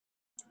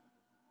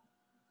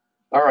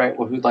All right,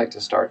 well, who'd like to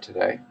start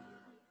today?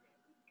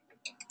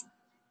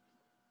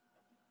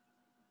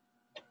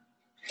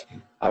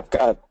 I've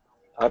got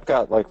I've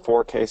got like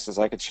four cases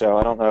I could show.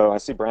 I don't know. I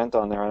see Brent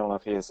on there. I don't know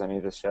if he has any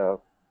to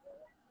show.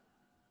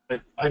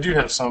 I do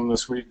have some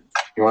this week.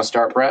 You want to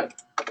start, Brett?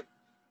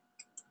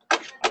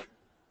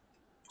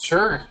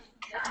 Sure.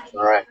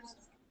 All right.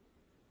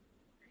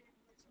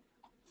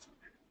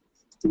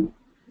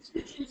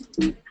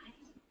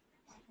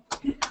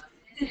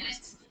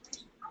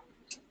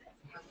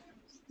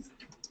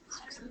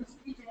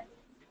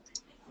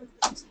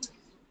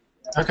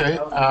 Okay.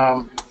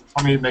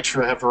 Let me make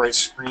sure I have the right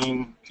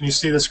screen. Can you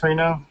see the screen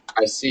now?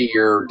 I see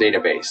your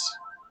database.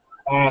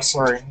 Oh,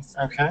 sorry.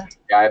 Okay.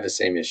 Yeah, I have the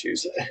same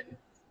issues.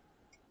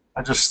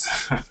 I just.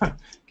 Can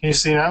you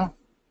see now?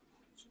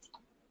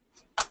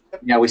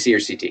 Yeah, we see your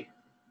CT.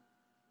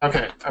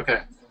 Okay.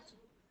 Okay.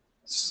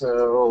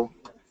 So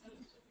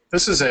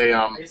this is a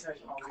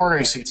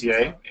coronary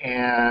CTA,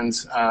 and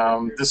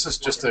this is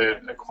just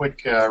a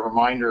quick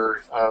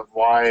reminder of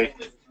why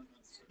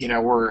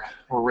we're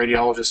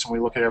radiologists and we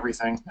look at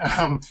everything.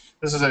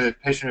 This is a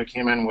patient who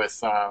came in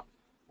with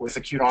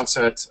acute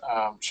onset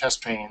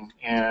chest pain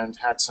and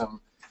had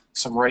some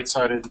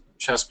right-sided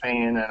chest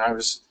pain, and I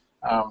was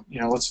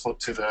let's flip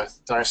to the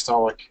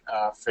diastolic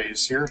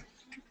phase here.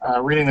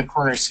 Reading the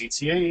coronary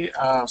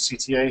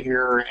CTA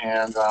here,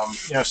 and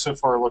so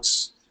far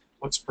looks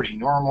pretty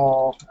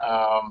normal.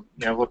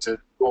 Looked at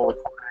all the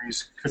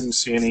coronaries, couldn't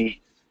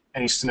see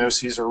any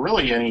stenoses or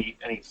really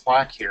any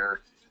plaque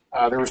here.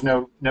 There was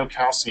no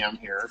calcium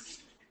here,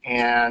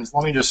 and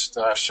let me just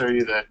show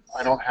you that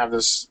I don't have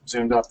this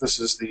zoomed up. This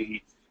is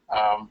the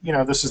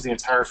this is the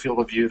entire field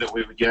of view that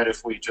we would get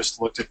if we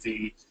just looked at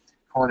the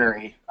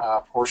coronary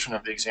portion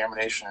of the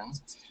examination.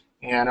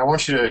 And I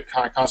want you to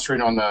kind of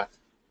concentrate on the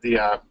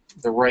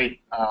right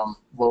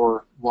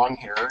lower lung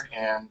here,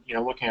 and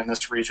looking in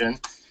this region.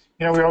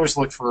 We always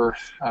look for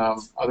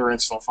other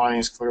incidental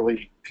findings.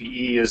 Clearly,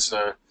 PE is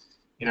a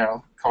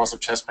cause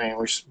of chest pain.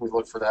 We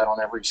look for that on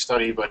every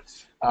study, but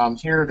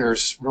here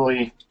there's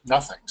really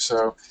nothing.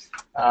 So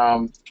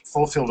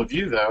full field of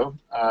view, though,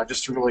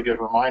 just a really good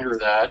reminder of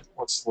that.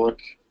 Let's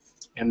look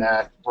in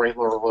that right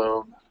lower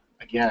lobe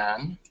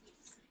again,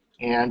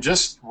 and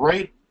just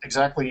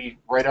exactly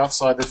right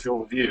outside the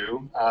field of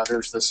view,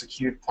 there's this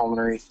acute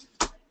pulmonary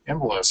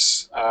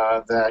embolus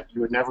that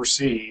you would never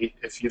see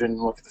if you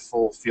didn't look at the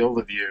full field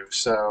of view.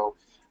 So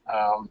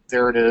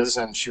there it is,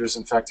 and she was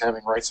in fact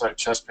having right-sided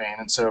chest pain.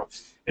 And so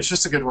it's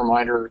just a good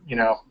reminder,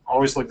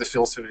 always look at the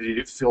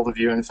field of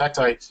view. And in fact,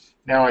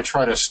 now I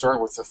try to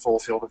start with the full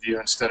field of view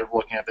instead of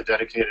looking at the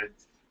dedicated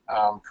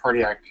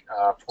cardiac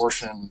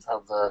portion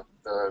of the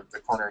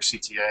coronary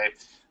CTA.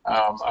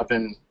 I've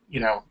been,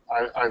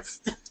 I've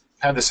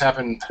had this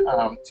happen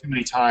too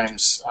many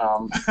times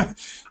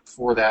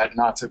for that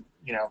not to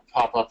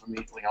pop up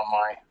immediately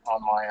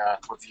on my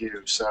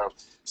review. So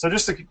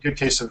just a good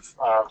case of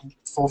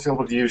full field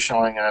of view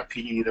showing a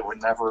PE that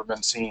would never have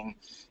been seen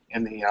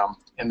in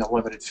the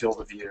limited field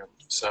of view.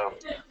 So,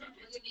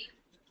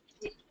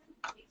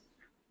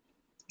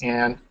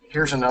 and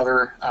here's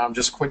another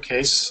just quick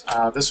case.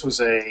 This was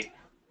a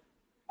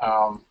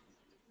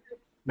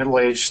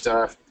middle-aged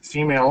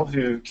female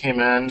who came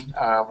in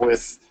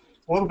with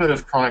a little bit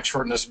of chronic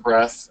shortness of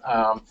breath.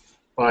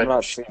 But I'm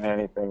not seeing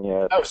anything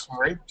yet. Oh,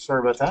 sorry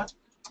about that.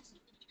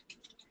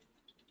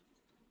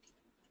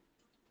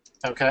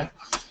 Okay.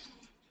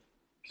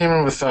 Came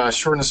in with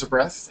shortness of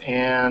breath,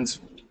 and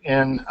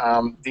in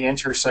the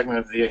anterior segment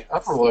of the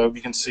upper lobe,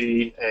 you can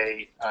see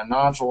a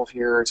nodule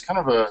here. It's kind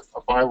of a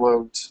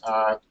bilobed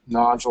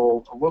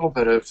nodule, a little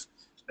bit of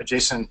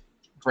adjacent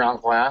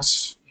ground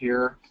glass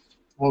here,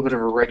 a little bit of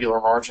a regular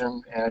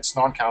margin, and it's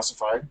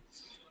non-calcified.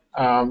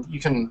 You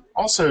can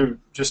also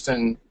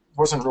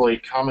wasn't really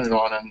commented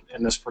on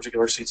in this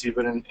particular CT,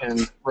 but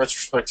in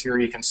retrospect here,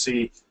 you can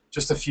see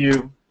just a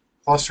few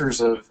clusters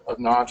of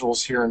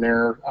nodules here and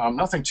there.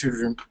 Nothing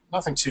too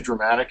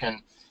dramatic,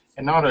 and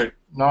not a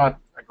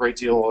great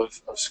deal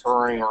of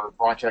scarring or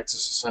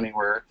bronchiectasis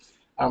anywhere.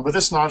 But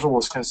this nodule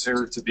was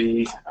considered to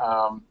be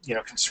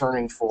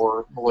concerning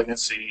for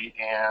malignancy,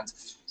 and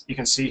you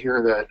can see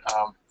here that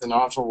the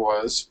nodule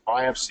was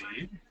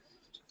biopsied.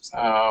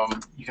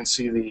 You can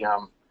see the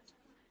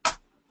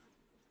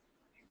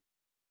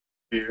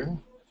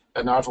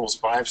that nodule was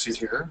biopsied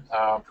here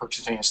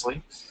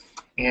percutaneously,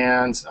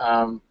 and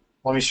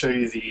let me show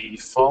you the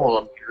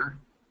follow-up here.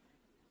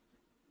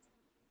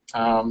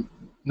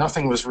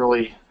 Nothing was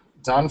really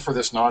done for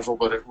this nodule,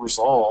 but it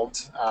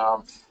resolved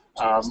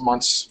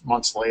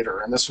months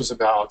later, and this was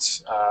about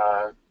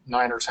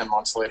 9 or 10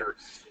 months later.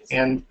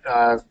 And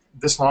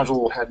this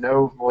nodule had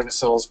no malignant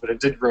cells, but it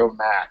did grow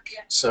MAC.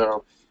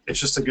 So it's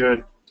just a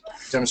good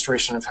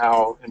demonstration of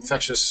how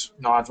infectious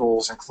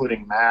nodules,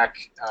 including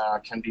MAC,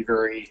 can be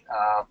very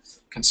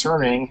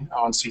concerning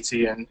on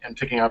CT, and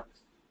picking up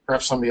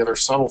perhaps some of the other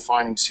subtle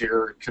findings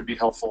here could be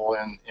helpful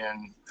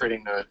in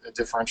creating a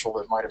differential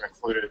that might have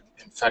included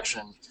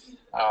infection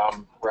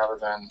rather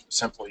than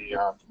simply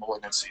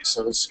malignancy.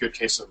 So this is a good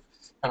case of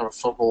kind of a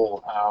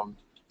focal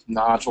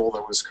nodule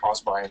that was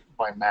caused by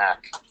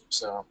MAC.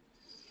 So,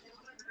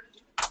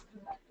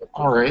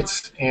 all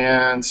right,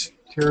 and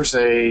here's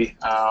a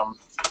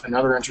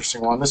another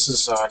interesting one. This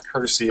is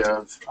courtesy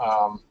of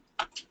a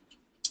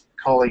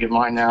colleague of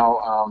mine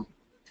now,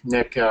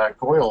 Nick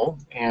Goyle,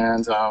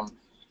 and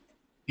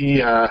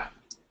he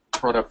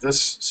brought up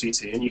this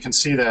CT, and you can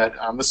see that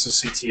this is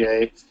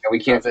CTA Yeah, we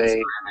can't. of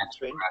a.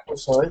 Oh,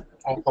 sorry,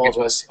 I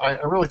apologize. I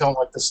really don't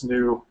like this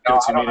new No,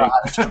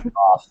 meeting.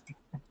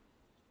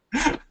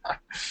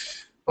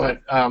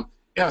 But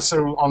yeah,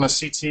 so on the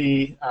CT,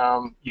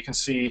 you can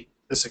see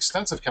this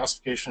extensive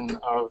calcification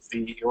of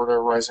the aorta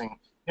rising,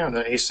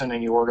 the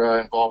ascending aorta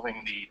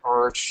involving the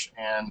arch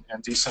and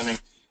descending.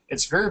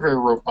 It's very, very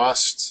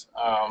robust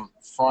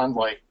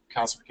frond-like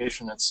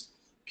calcification. It's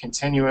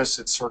continuous,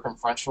 it's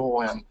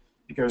circumferential, and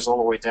it goes all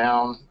the way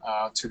down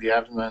to the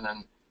abdomen,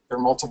 and there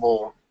are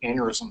multiple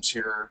aneurysms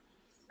here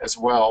as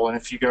well. And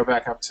if you go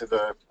back up to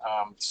the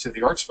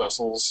arch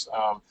vessels,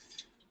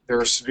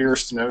 there's severe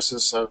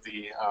stenosis of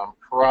the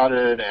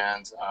carotid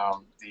and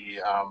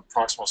the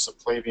proximal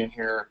subclavian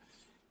here,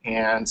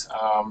 and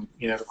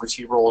the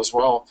vertebral as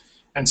well.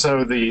 And so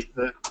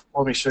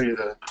let me show you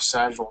the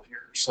sagittal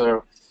here.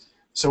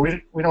 So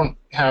we don't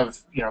have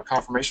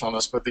confirmation on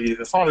this, but the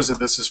thought is that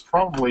this is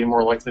probably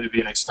more likely to be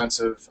an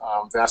extensive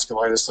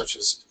vasculitis such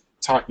as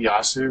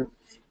Takayasu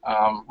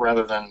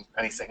rather than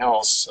anything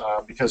else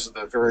because of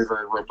the very,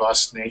 very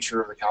robust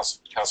nature of the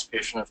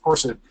calcification. Of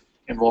course, it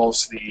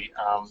involves the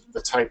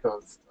type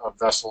of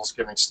vessels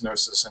giving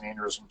stenosis and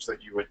aneurysms that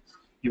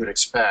you would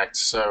expect.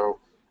 So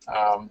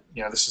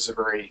this is a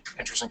very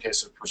interesting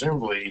case of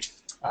presumably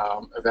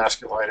a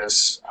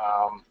vasculitis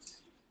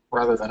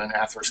rather than an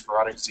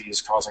atherosclerotic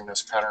disease causing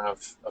this pattern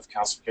of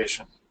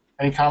calcification.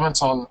 Any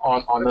comments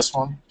on this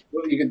one?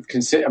 Well, you could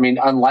consider. I mean,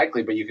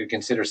 unlikely, but you could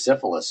consider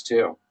syphilis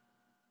too.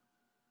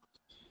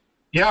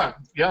 Yeah,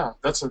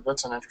 that's an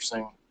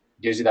interesting.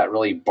 Gives you that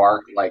really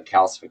bark-like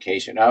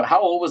calcification. How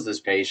old was this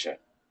patient?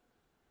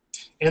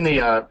 In the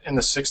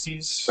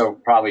 60s. So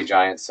probably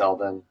giant cell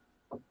then.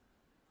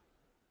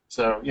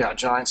 So yeah,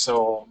 giant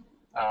cell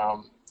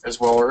as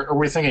well. Or are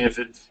we thinking if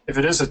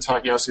it is a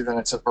Takayasu, then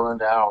it's a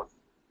burned out?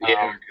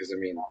 Yeah, because I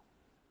mean.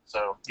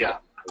 So yeah.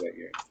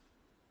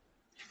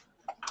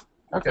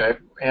 Okay,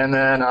 and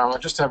then I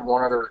just have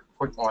one other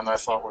quick one that I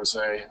thought was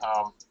a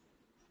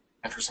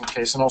interesting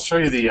case, and I'll show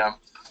you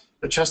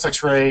the chest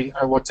X-ray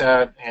I looked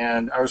at,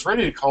 and I was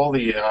ready to call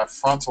the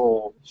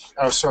frontal.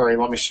 Oh, sorry.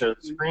 Let me show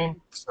the screen.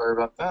 Sorry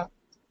about that.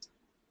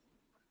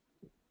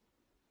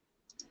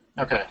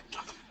 Okay.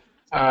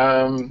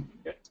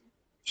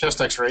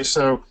 Chest X-ray.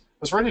 So I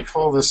was ready to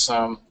call this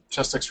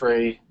chest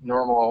X-ray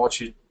normal. I'll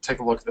let you take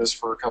a look at this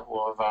for a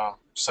couple of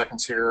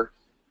seconds here.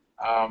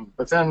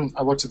 But then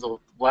I looked at the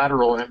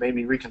lateral, and it made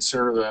me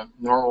reconsider the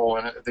normal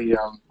and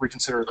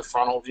reconsider the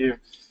frontal view.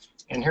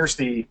 And here's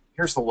the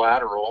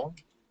lateral.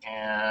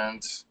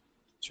 And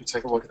should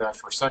take a look at that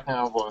for a second.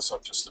 I'll blow this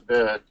up just a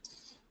bit.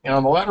 And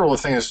on the lateral, the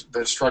thing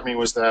that struck me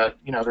was that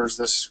there's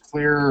this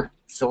clear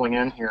filling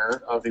in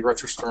here of the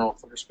retrosternal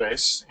clear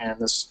space, and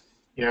this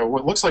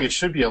what looks like it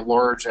should be a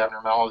large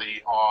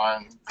abnormality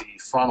on the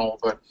frontal,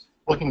 but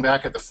looking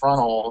back at the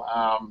frontal,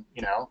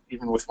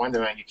 even with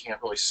windowing, you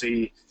can't really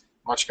see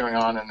much going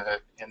on in the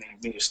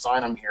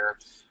mediastinum here.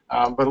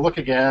 But look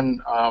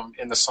again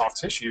in the soft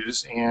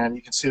tissues, and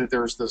you can see that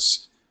there's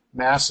this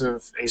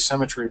massive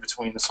asymmetry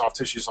between the soft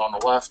tissues on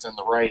the left and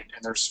the right,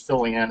 and there's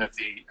filling in of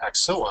the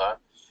axilla.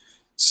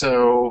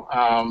 So,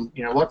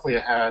 luckily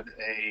I had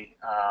a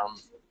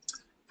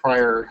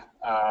prior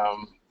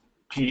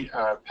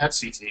PET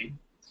CT,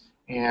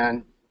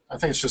 and I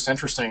think it's just an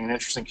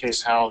interesting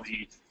case how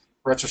the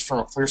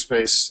retrosternal clear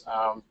space,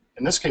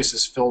 in this case,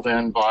 is filled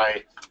in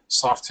by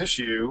soft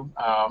tissue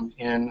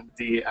in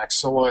the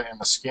axilla and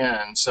the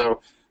skin.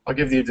 So I'll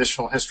give the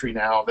additional history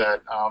now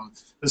that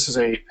this is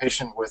a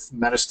patient with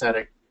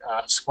metastatic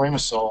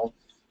squamous cell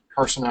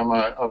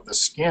carcinoma of the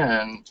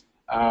skin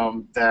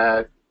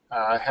that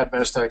had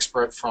metastatic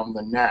spread from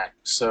the neck.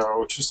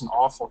 So it's just an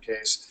awful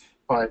case,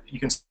 but you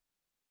can see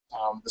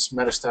this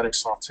metastatic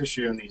soft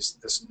tissue and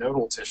this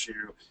nodal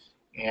tissue,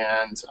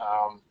 and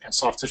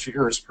soft tissue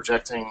here is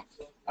projecting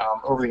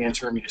over the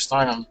anterior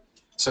mediastinum.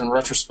 So in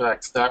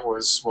retrospect, that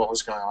was what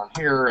was going on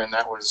here, and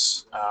that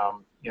was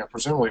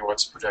presumably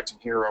what's projecting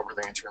here over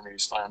the anterior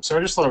mediastinum. So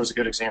I just thought it was a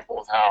good example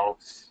of how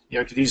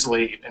it could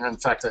easily, and in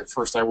fact at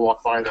first I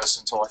walked by this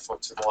until I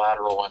flipped to the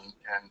lateral and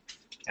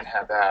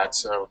had that.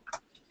 So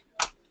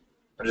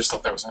I just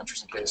thought that was an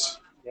interesting case.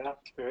 Yeah,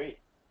 great.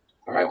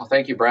 All right. Well,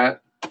 thank you,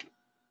 Brett.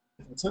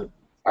 That's it.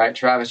 All right,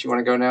 Travis, you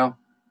want to go now?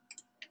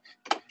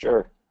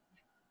 Sure.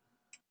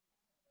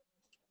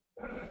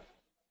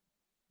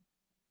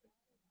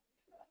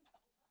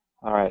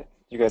 All right.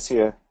 You guys see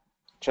a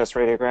chest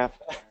radiograph?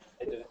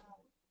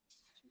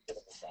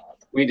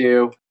 We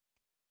do.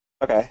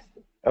 Okay.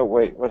 Oh,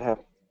 wait. What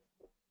happened?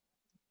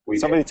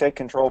 Somebody take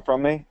control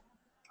from me?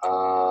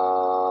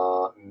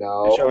 No.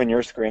 I'm showing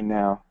your screen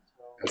now.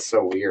 That's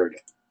so weird.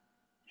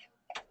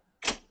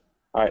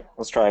 All right.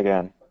 Let's try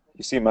again.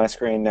 You see my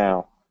screen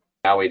now?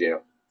 Now we do.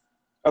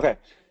 Okay.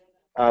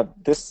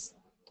 This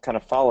kind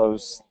of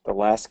follows the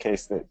last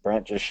case that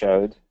Brent just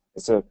showed.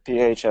 It's a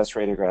PHS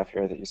radiograph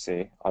here that you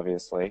see,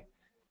 obviously.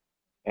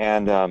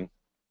 And,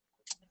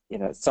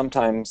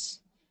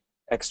 sometimes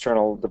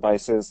external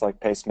devices like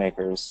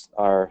pacemakers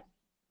are,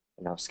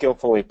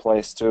 skillfully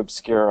placed to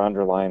obscure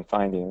underlying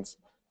findings.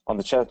 On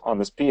this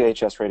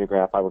PHS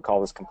radiograph, I would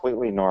call this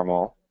completely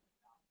normal.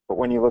 But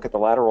when you look at the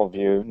lateral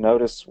view,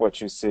 notice what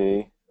you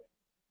see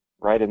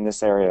right in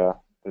this area,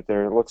 that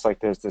it looks like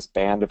there's this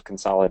band of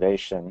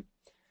consolidation.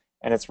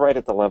 And it's right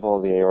at the level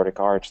of the aortic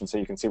arch. And so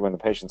you can see when the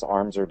patient's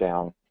arms are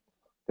down,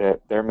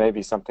 that there may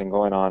be something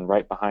going on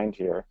right behind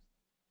here.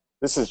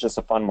 This is just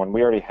a fun one.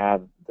 We already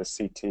had the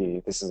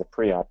CT. This is a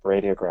pre-op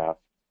radiograph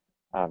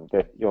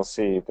that you'll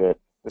see that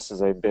this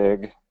is a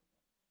big,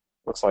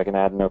 looks like an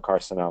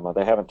adenocarcinoma.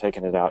 They haven't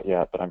taken it out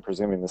yet, but I'm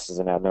presuming this is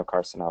an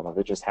adenocarcinoma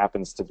that just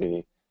happens to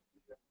be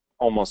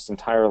almost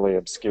entirely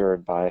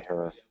obscured by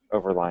her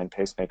overlying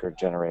pacemaker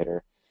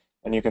generator.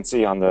 And you can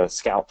see on the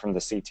scout from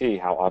the CT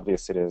how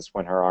obvious it is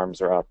when her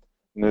arms are up,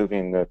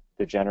 moving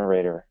the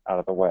generator out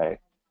of the way.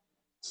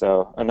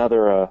 So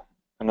another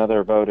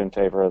vote in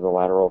favor of the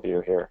lateral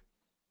view here.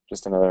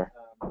 Just another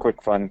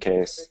quick fun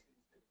case.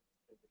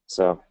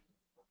 So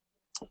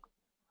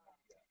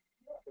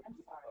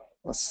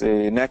let's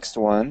see, next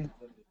one.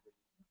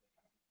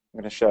 I'm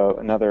going to show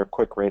another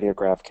quick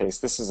radiograph case.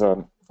 This is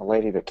a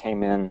lady that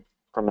came in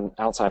from an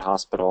outside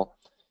hospital,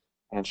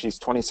 and she's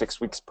 26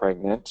 weeks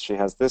pregnant. She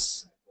had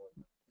this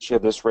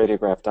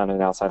radiograph done in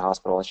an outside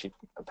hospital, and she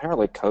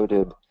apparently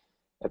coded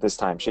at this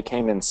time. She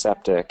came in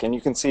septic, and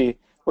you can see,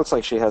 looks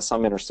like she has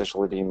some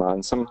interstitial edema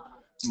and some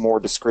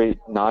more discrete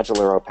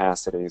nodular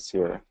opacities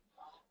here.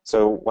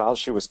 So while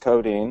she was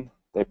coding,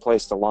 they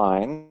placed a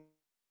line,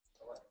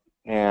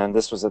 and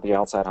this was at the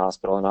outside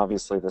hospital, and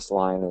obviously this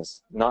line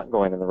is not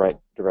going in the right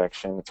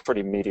direction. It's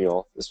pretty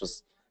medial. This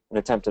was an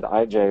attempted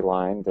IJ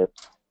line that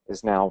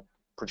is now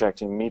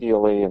projecting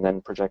medially and then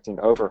projecting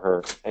over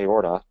her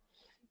aorta.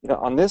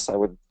 On this,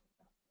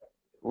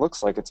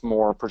 looks like it's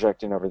more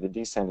projecting over the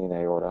descending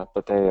aorta,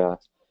 but they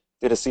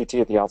did a CT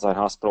at the outside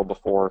hospital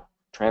before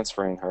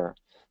transferring her.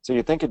 So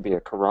you'd think it'd be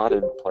a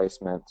carotid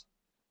placement,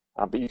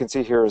 but you can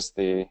see here is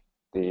the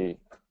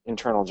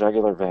internal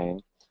jugular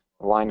vein.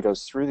 The line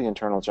goes through the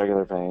internal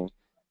jugular vein,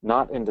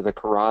 not into the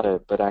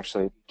carotid, but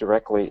actually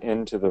directly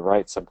into the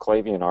right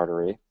subclavian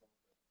artery.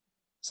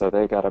 So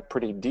they got a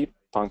pretty deep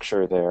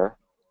puncture there.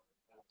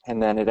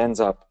 And then it ends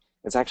up,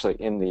 it's actually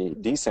in the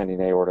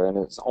descending aorta, and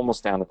it's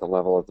almost down at the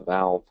level of the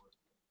valve.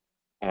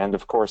 And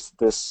of course,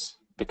 this,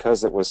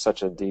 because it was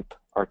such a deep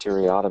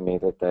arteriotomy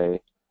that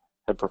they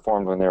had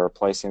performed when they were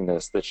placing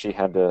this, that she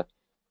had to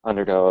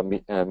undergo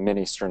a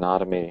mini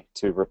sternotomy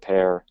to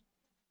repair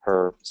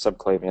her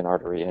subclavian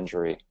artery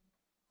injury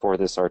for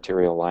this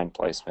arterial line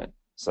placement.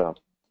 So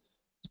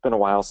it's been a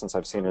while since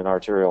I've seen an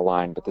arterial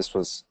line, but this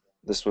was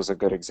a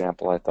good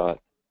example, I thought.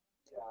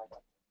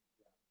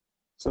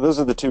 So those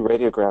are the two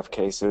radiograph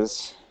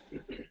cases.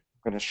 I'm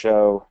going to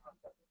show,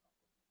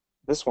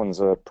 this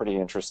one's a pretty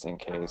interesting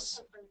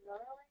case.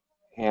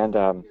 And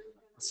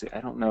let's see,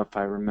 I don't know if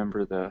I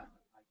remember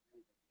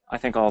I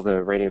think all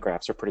the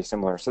radiographs are pretty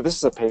similar. So this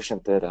is a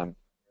patient that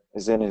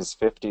is in his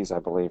 50s, I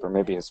believe, or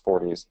maybe his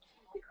 40s,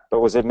 but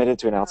was admitted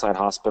to an outside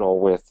hospital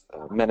with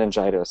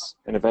meningitis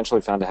and eventually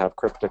found to have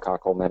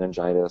cryptococcal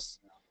meningitis.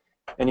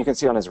 And you can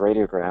see on his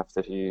radiograph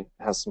that he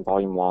has some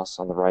volume loss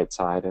on the right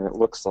side, and it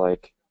looks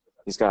like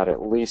he's got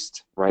at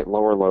least right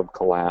lower lobe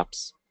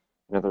collapse.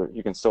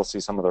 You can still see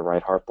some of the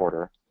right heart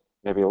border,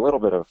 maybe a little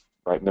bit of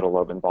right middle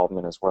lobe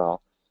involvement as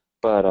well.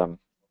 But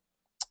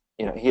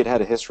he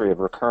had a history of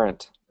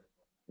recurrent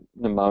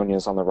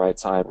pneumonias on the right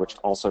side, which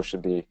also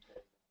should be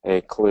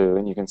a clue.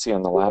 And you can see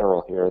on the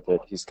lateral here that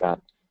he's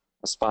got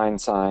a spine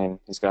sign,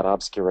 he's got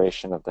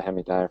obscuration of the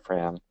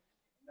hemidiaphragm,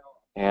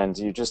 and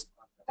you just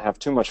have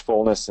too much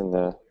fullness in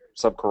the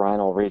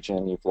subcarinal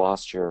region. You've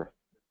lost your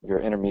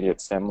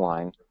intermediate stem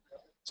line.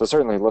 So it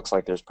certainly looks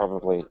like there's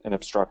probably an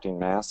obstructing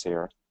mass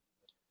here.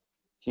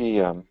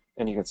 And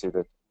you can see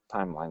the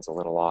timeline's a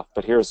little off,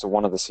 but here's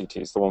one of the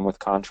CTs, the one with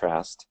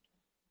contrast.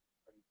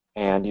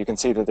 And you can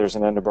see that there's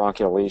an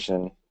endobronchial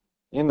lesion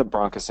in the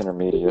bronchus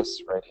intermedius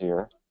right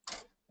here,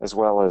 as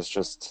well as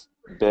just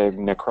big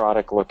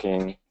necrotic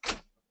looking,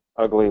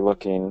 ugly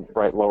looking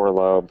right lower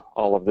lobe,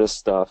 all of this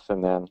stuff,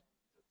 and then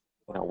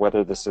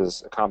whether this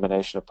is a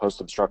combination of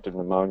post-obstructive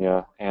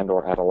pneumonia and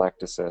or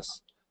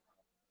atelectasis.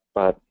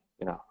 But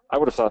I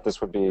would have thought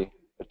this would be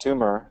a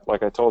tumor.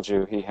 Like I told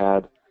you, he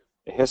had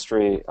a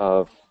history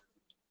of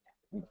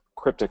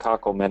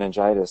cryptococcal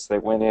meningitis. They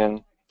went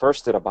in,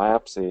 first did a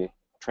biopsy,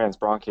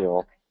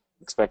 transbronchial,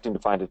 expecting to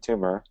find a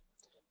tumor,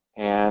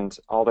 and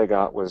all they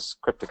got was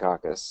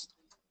cryptococcus.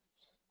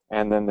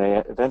 And then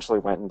they eventually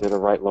went and did a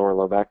right lower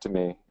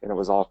lobectomy, and it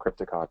was all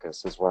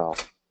cryptococcus as well.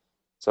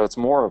 So it's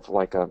more of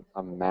like a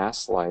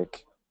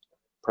mass-like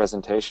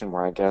presentation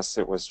where I guess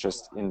it was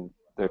just in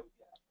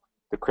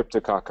the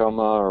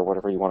cryptococcoma, or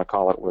whatever you want to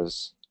call it,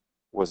 was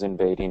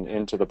invading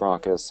into the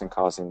bronchus and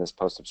causing this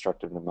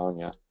post-obstructive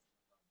pneumonia.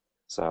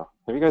 So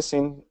have you guys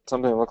seen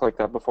something that looked like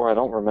that before? I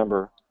don't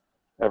remember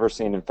ever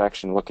seen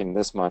infection looking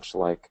this much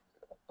like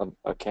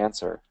a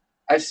cancer.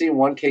 I've seen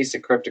one case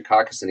of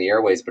cryptococcus in the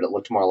airways, but it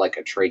looked more like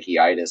a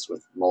tracheitis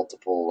with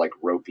multiple like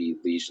ropey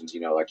lesions,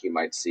 like you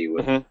might see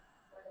with Hmm.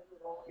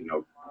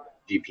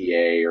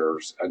 GPA or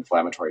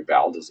inflammatory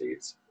bowel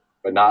disease,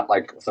 but not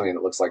like something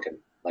that looks like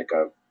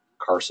a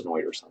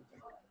carcinoid or something.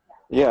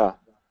 Yeah,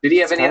 Did he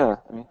have it's any? kind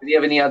Did of. he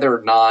have any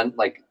other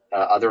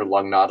other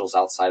lung nodules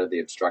outside of the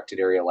obstructed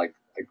area, like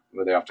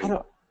where they I often?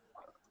 don't.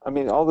 I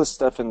mean, all this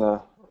stuff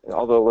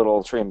all the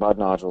little tree and bud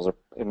nodules are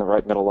in the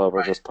right middle lobe are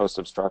Right. just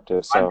post-obstructive.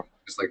 I'm So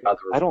just like other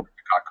I don't.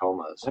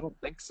 cryptococcoma. I don't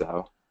think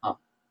so. Huh.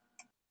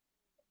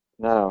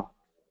 No.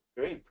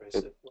 Very It,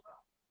 impressive.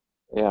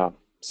 yeah.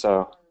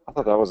 So I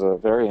thought that was a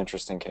very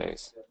interesting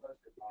case.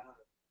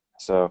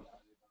 So,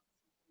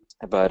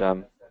 but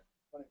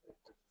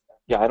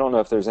yeah, I don't know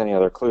if there's any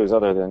other clues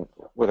other than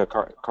with a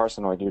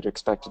carcinoid, you'd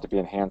expect it to be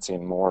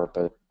enhancing more,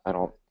 but I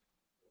don't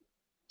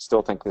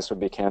still think this would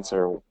be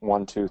cancer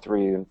 1, 2,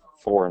 3, and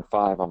 4, and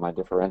 5 on my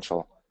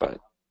differential. But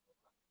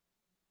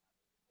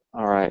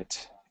all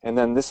right, and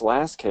then this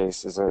last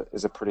case is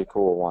a pretty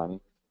cool one,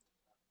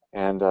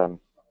 and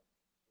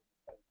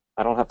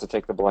I don't have to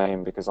take the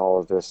blame because all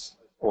of this,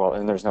 well,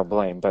 and there's no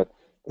blame, but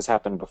this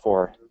happened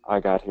before I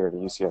got here to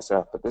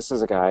UCSF. But this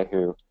is a guy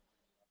who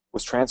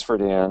was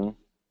transferred in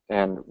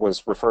and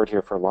was referred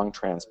here for lung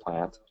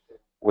transplant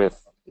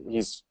with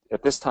he's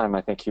at this time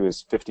I think he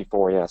was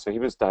 54, yeah, so he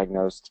was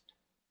diagnosed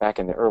back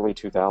in the early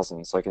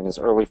 2000s, like in his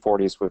early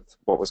 40s, with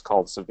what was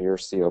called severe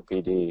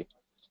COPD,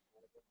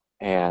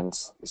 and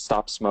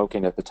stopped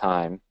smoking at the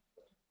time,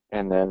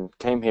 and then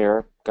came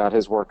here, got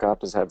his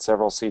workup, has had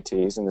several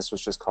CTs, and this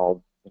was just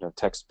called,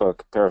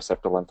 textbook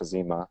paraseptal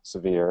emphysema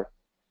severe.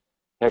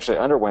 He actually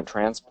underwent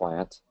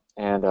transplant,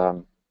 and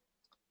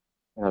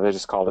they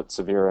just called it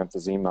severe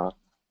emphysema.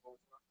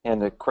 And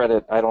the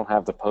credit, I don't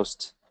have the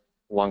post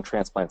lung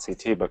transplant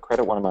CT, but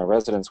credit one of my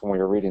residents when we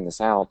were reading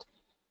this out.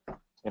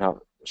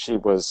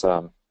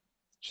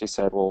 She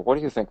said, "Well, what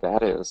do you think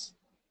that is?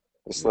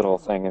 This little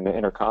thing in the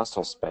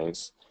intercostal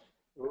space."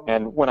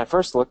 And when I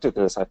first looked at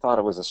this, I thought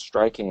it was a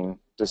striking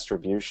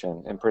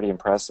distribution and pretty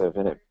impressive.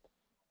 And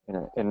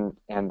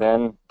and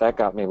then that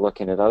got me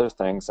looking at other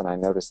things, and I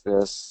noticed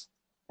this.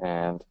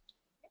 And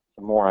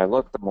the more I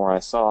looked, the more I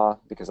saw,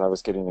 because I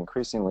was getting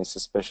increasingly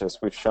suspicious.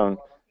 We've shown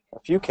a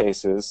few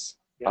cases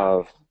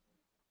of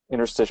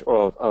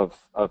interstitial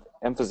of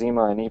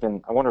emphysema, and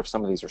even I wonder if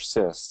some of these are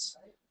cysts,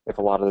 if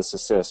a lot of this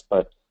is cysts,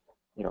 but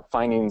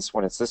findings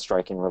when it's this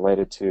striking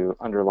related to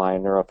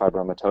underlying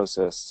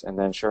neurofibromatosis. And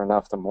then sure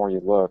enough, the more you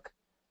look,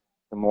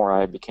 the more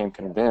I became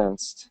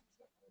convinced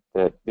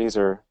that these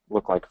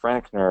look like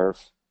phrenic nerve,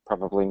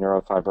 probably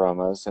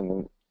neurofibromas.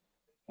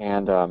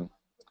 And to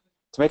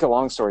make a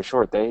long story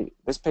short,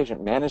 this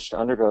patient managed to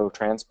undergo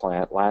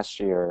transplant last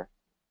year,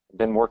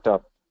 been worked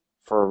up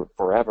for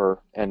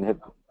forever, and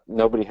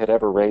nobody had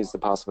ever raised the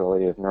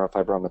possibility of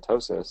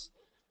neurofibromatosis.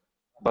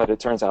 But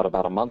it turns out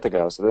about a month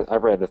ago, so I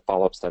read a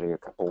follow-up study a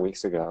couple of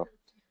weeks ago,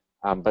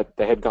 but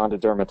they had gone to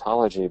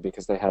dermatology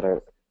because they had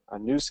a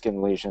new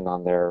skin lesion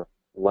on their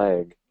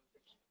leg,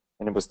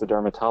 and it was the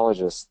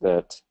dermatologist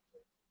that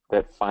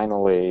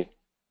finally,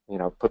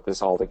 put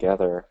this all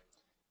together.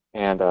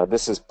 And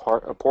this is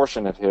a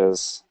portion of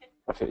his.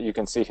 You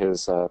can see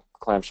his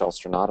clamshell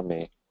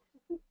sternotomy,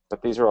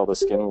 but these are all the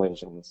skin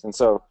lesions. And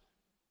so,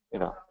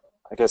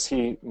 I guess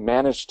he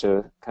managed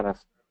to kind of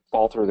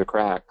fall through the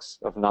cracks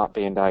of not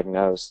being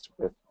diagnosed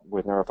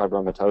with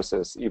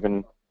neurofibromatosis,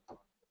 even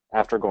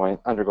after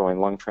undergoing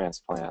lung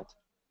transplant.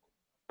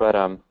 But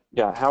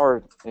yeah,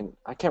 Howard, and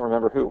I can't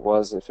remember who it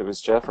was, if it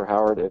was Jeff or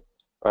Howard.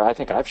 Or I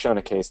think I've shown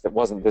a case that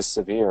wasn't this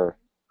severe,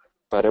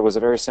 but it was a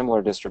very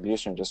similar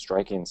distribution, just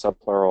striking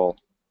subpleural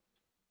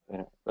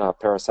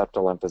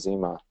paraseptal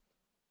emphysema.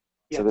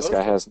 Yeah, So this both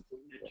guy has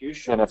that you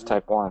showed NF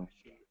type 1.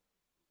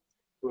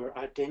 were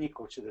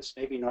identical to this,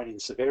 maybe not in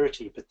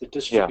severity, but the Yeah,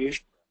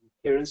 distribution,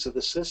 appearance of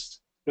the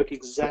cysts look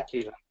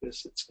exactly like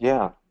this. It's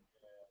yeah.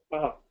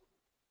 wow.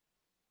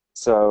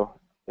 So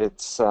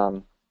it's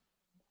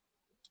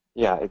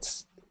yeah,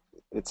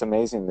 it's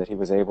amazing that he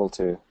was able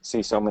to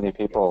see so many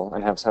people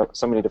and have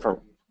so many different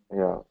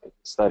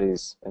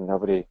studies, and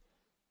nobody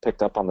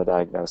picked up on the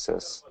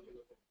diagnosis.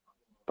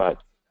 But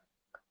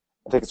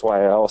I think it's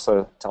why I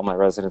also tell my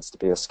residents to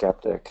be a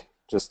skeptic.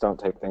 Just don't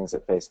take things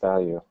at face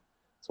value.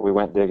 So we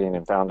went digging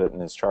and found it in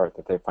his chart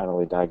that they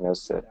finally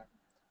diagnosed it.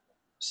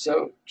 So,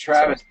 So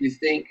Travis, do you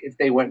think if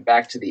they went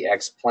back to the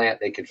explant,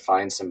 they could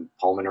find some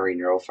pulmonary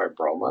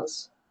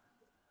neurofibromas?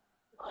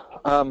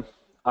 um,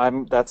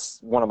 that's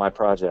one of my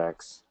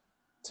projects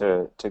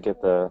to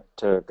get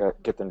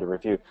get them to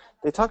review.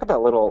 They talk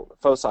about little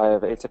foci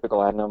of atypical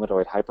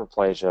adenomatoid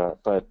hyperplasia,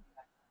 but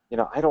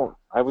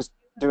I was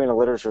doing a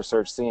literature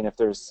search seeing if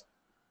there's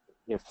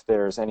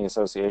any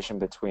association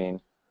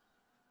between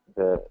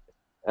the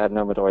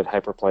adenomatoid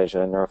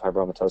hyperplasia and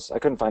neurofibromatosis. I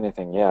couldn't find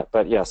anything yet,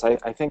 but yes, I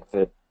think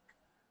that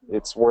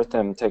it's worth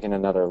them taking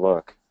another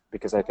look,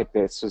 because I think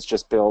this was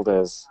just billed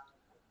as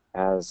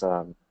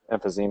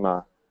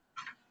emphysema.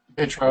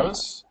 Hey,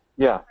 Travis,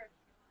 Yeah,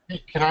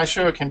 hey, can I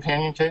show a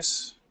companion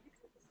case?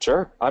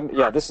 Sure.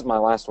 Yeah, this is my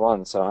last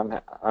one, so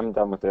I'm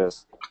done with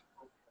this.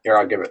 Here,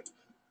 I'll give it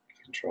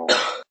control.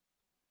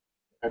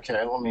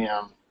 Okay, let me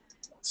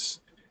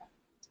let's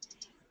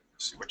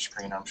see which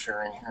screen I'm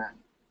sharing here.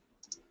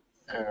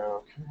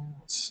 Okay,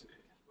 let's see.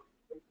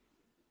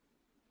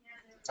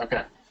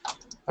 Okay.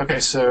 Okay,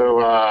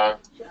 so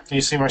can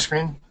you see my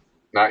screen?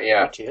 Not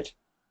yet. Not yet.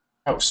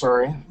 Oh,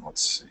 sorry.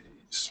 Let's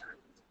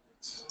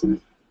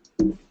see.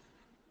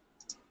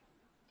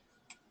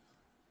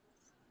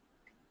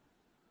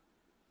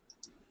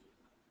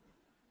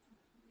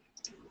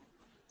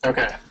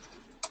 Okay.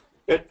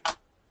 Good.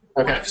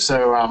 Okay,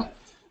 so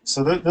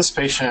this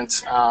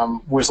patient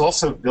was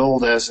also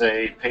billed as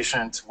a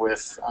patient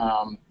with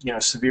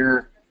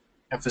severe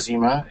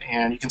emphysema,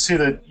 and you can see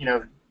that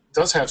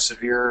does have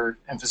severe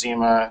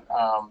emphysema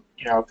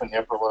up in the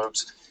upper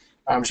lobes.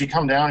 As you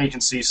come down, you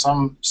can see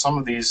some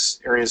of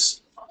these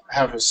areas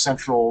have a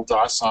central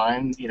dot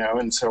sign,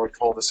 and so we'd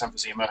call this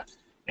emphysema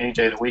any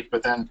day of the week.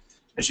 But then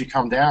as you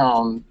come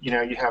down,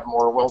 you have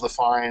more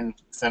well-defined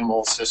thin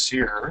wall cysts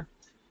here.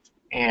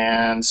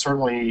 And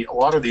certainly a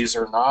lot of these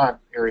are not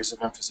areas of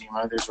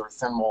emphysema. These are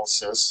thin wall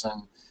cysts,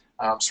 and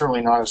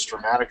certainly not as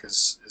dramatic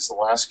as the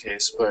last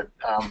case, but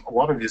a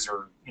lot of these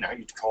are,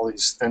 you'd call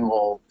these thin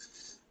wall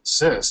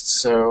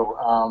cysts. So,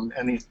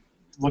 and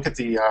look at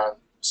the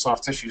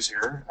soft tissues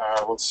here.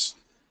 Let's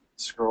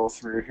scroll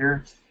through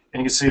here.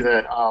 And you can see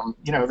that,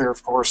 there are,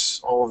 of course,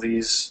 all of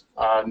these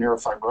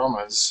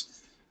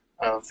neurofibromas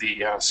of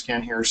the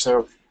skin here.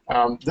 So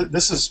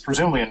this is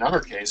presumably another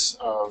case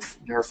of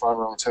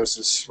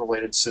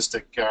neurofibromatosis-related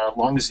cystic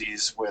lung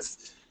disease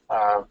with,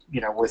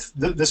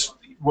 this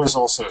was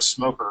also a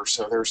smoker,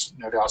 so there's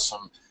no doubt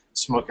some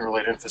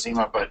smoking-related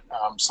emphysema, but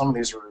some of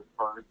these are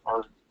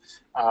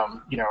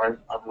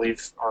I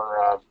believe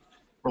are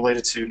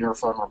related to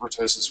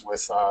neurofibromatosis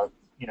with,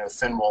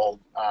 thin wall,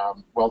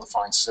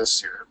 well-defined cysts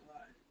here.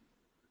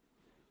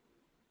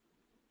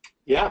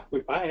 Yeah, we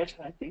buy it,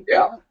 I think.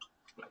 Yeah.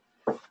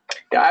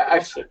 Yeah,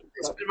 it's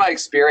been my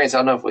experience. I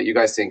don't know what you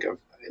guys think of.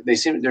 There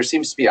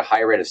seems to be a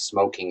high rate of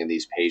smoking in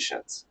these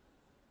patients.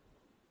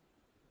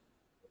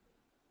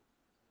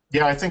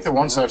 Yeah, I think the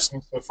ones I've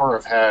seen so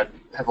far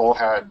have all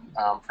had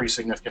pretty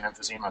significant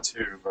emphysema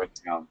too. But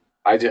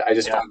I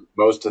just found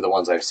most of the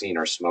ones I've seen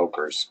are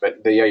smokers.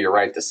 But yeah, you're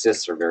right. The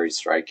cysts are very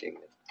striking.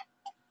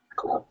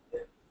 Cool.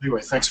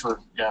 Anyway, thanks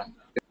for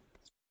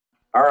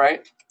All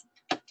right,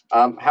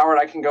 Howard,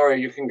 I can go, or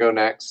you can go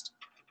next.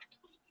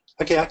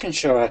 Okay, I can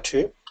show our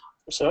two.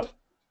 So,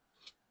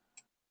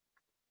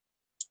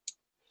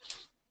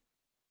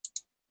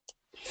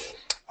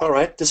 all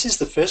right, this is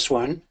the first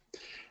one.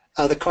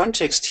 The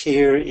context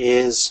here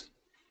is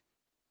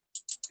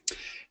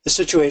a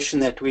situation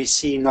that we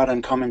see not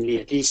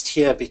uncommonly, at least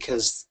here,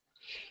 because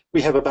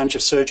we have a bunch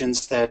of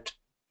surgeons that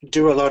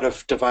do a lot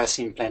of device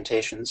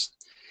implantations.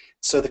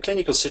 So the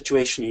clinical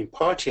situation in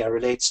part here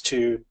relates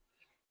to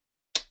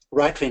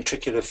right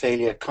ventricular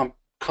failure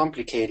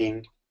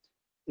complicating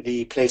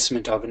the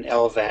placement of an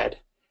LVAD.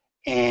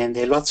 And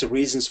there are lots of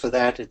reasons for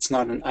that. It's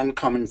not an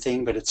uncommon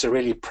thing, but it's a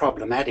really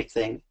problematic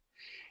thing.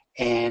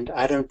 And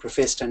I don't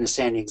profess to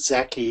understand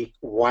exactly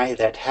why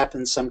that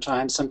happens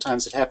sometimes.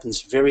 Sometimes it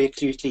happens very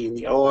acutely in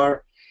the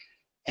OR,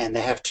 and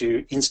they have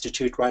to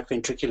institute right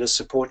ventricular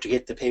support to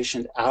get the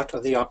patient out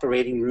of the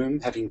operating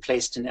room, having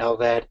placed an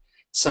LVAD.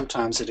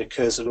 Sometimes it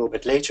occurs a little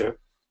bit later.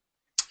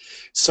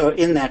 So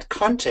in that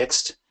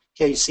context,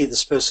 here you see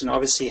this person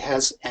obviously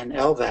has an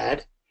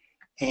LVAD,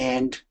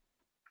 and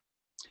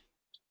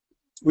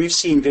we've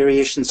seen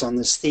variations on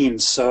this theme.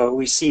 So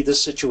we see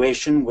this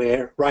situation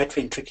where right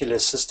ventricular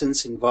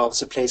assistance involves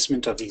the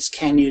placement of these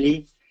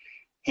cannulae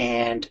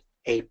and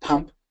a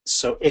pump,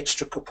 so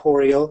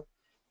extracorporeal.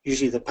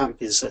 Usually the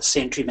pump is a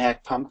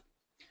CentriMag pump,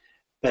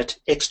 but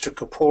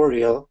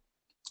extracorporeal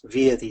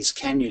via these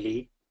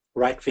cannulae,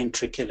 right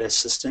ventricular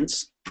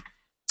assistance.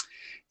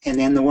 And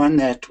then the one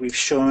that we've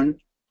shown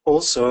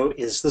also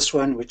is this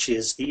one, which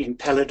is the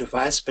impeller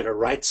device, but a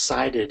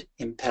right-sided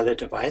impeller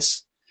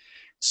device.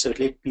 So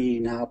let me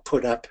now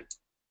put up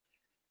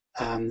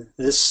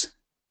this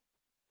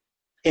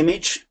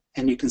image,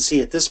 and you can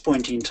see at this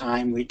point in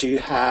time we do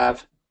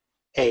have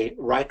a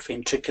right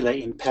ventricular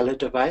impeller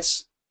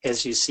device,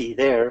 as you see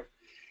there.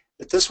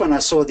 But this one I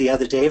saw the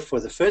other day for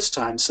the first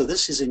time, so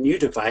this is a new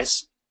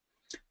device,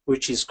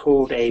 which is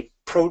called a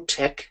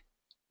ProTech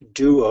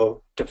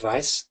Duo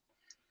device.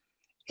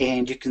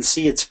 And you can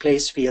see it's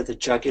placed via the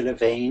jugular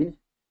vein.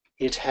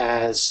 It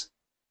has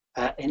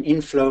an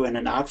inflow and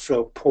an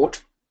outflow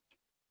port.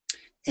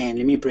 And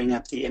let me bring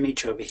up the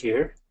image over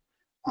here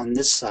on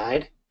this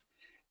side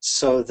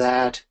so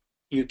that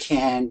you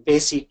can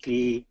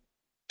basically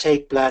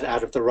take blood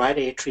out of the right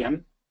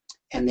atrium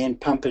and then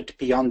pump it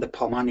beyond the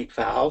pulmonic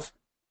valve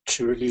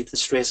to relieve the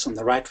stress on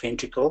the right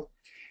ventricle.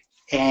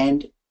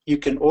 And you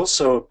can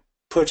also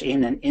put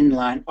in an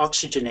inline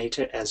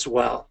oxygenator as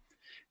well.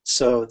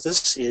 So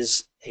this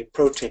is a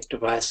ProTech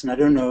device, and I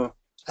don't know,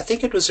 I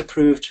think it was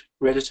approved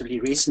relatively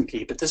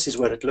recently, but this is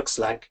what it looks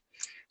like.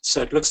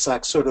 So it looks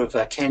like sort of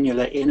a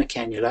cannula in a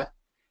cannula,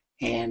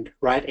 and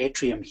right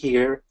atrium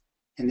here,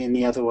 and then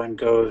the other one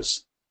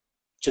goes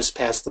just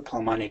past the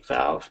pulmonic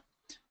valve.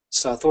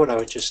 So I thought I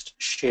would just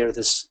share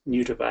this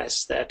new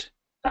device that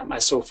I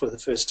saw for the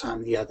first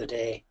time the other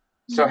day.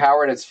 So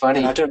Howard, it's funny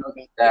And I don't know about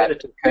the that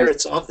relative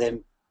merits of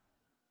them.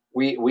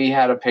 we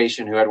had a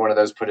patient who had one of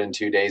those put in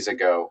 2 days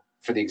ago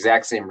for the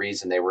exact same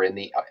reason. They were in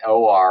the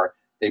OR.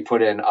 They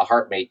put in a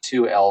HeartMate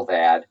 2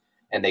 LVAD,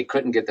 and they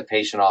couldn't get the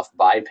patient off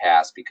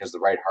bypass because the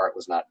right heart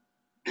was not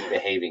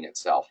behaving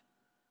itself.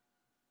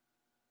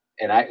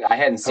 And I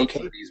hadn't seen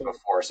one of these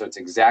before, so it's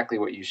exactly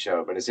what you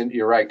showed. But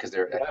you're right, because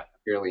they're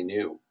fairly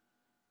new.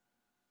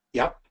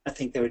 Yeah, I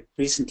think they were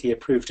recently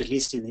approved, at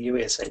least in the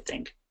US, I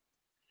think.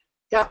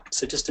 Yeah,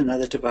 so just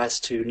another device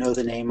to know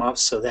the name of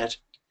so that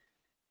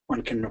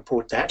one can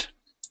report that.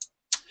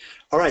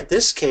 All right,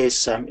 this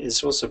case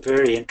is also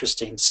very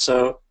interesting.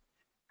 So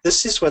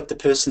this is what the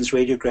person's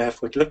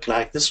radiograph would look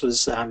like. This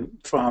was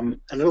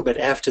from a little bit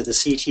after the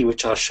CT,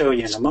 which I'll show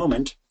you in a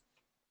moment.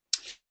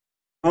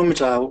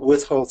 I'll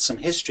withhold some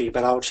history,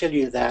 but I'll tell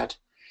you that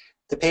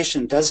the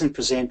patient doesn't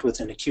present with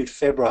an acute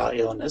febrile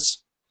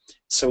illness.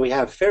 So we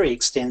have very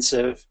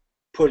extensive,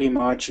 poorly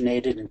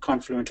marginated and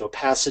confluent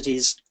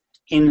opacities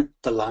in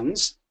the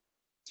lungs.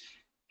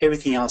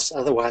 Everything else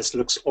otherwise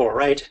looks all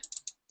right.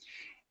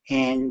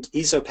 And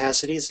these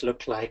opacities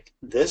look like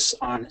this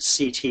on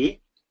CT.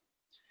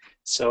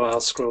 So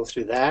I'll scroll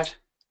through that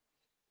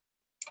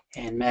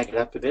and mag it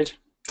up a bit.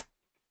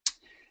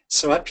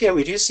 So up here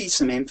we do see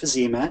some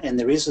emphysema, and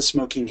there is a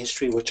smoking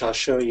history, which I'll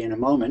show you in a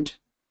moment.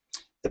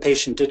 The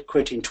patient did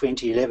quit in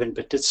 2011,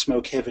 but did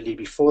smoke heavily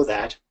before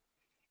that.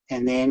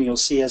 And then you'll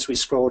see as we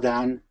scroll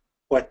down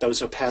what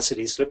those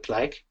opacities look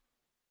like.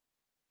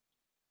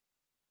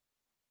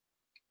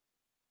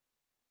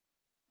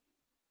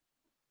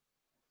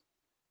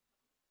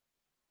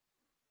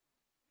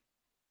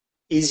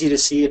 Easy to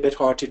see, a bit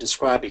hard to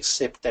describe,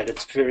 except that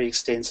it's very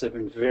extensive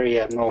and very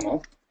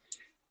abnormal.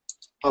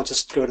 I'll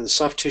just go to the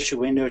soft tissue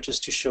window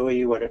just to show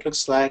you what it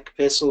looks like.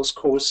 Vessels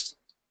coursed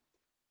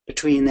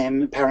between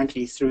them,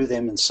 apparently through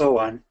them, and so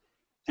on.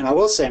 And I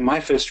will say my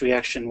first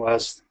reaction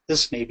was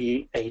this may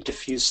be a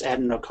diffuse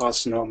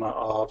adenocarcinoma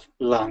of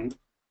lung.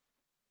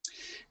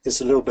 There's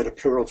a little bit of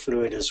pleural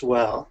fluid as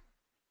well.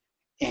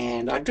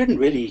 And I didn't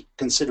really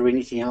consider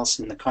anything else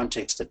in the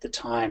context at the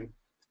time,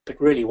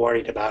 but really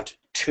worried about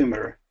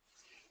tumor.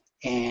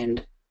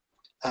 And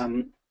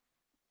I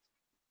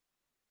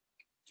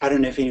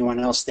don't know if anyone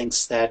else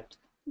thinks that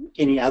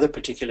any other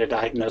particular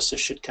diagnosis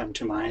should come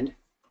to mind.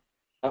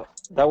 Oh,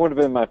 that would have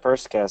been my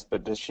first guess,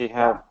 but does she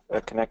have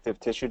a connective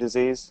tissue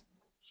disease?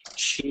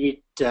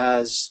 She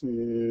does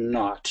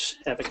not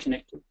have a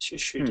connective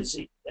tissue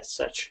disease as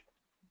such.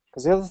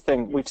 Because the other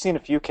thing, we've seen a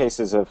few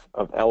cases of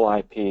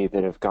LIP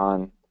that have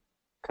gone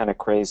kind of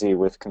crazy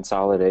with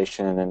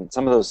consolidation, and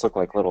some of those look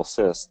like little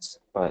cysts,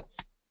 but...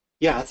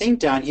 Yeah, I think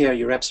down here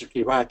you're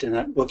absolutely right,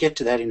 and we'll get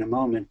to that in a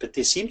moment, but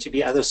there seem to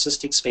be other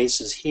cystic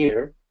spaces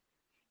here.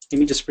 Let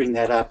me just bring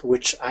that up,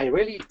 which I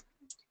really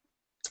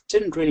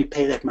didn't really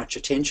pay that much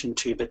attention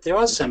to, but there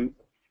are some,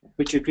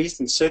 which at least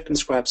in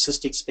circumscribed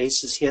cystic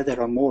spaces here that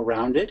are more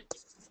rounded.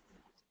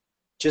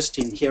 Just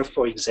in here,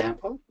 for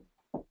example,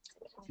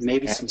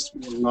 maybe some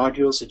small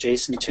nodules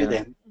adjacent to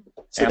them.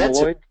 So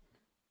amyloid?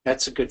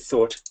 that's a good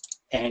thought,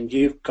 and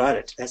you've got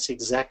it. That's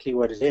exactly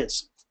what it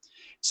is.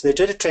 So they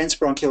did a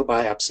transbronchial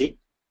biopsy,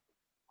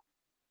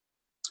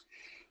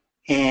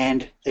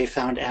 and they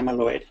found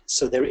amyloid.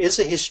 So there is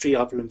a history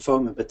of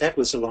lymphoma, but that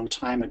was a long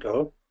time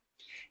ago.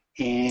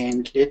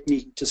 And let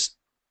me just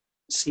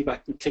see if I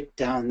can click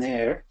down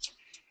there.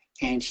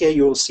 And here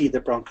you'll see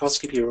the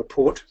bronchoscopy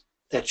report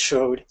that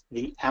showed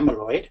the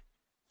amyloid.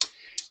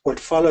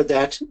 What followed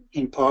that,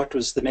 in part,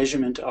 was the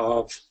measurement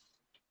of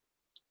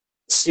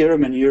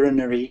serum and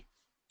urinary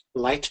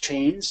light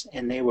chains,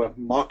 and they were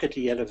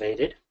markedly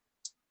elevated.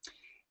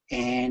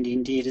 And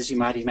indeed, as you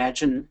might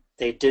imagine,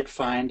 they did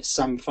find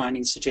some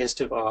findings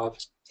suggestive of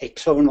a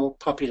clonal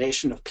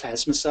population of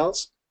plasma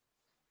cells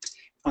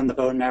on the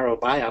bone marrow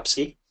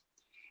biopsy.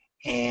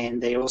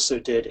 And they also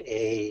did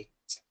a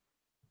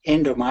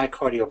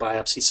endomyocardial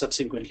biopsy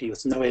subsequently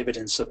with no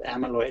evidence of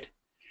amyloid.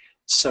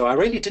 So I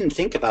really didn't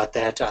think about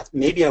that.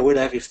 Maybe I would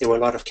have if there were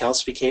a lot of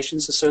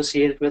calcifications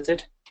associated with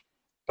it,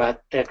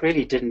 but that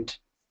really didn't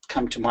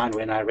come to mind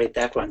when I read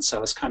that one, so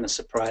I was kind of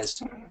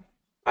surprised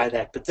by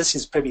that. But this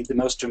is probably the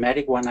most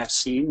dramatic one I've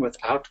seen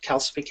without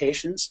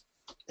calcifications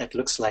that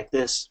looks like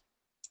this.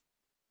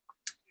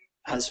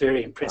 I was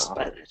very impressed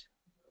by that.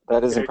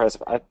 That is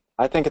impressive.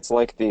 I think it's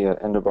like the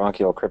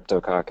endobronchial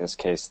cryptococcus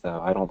case,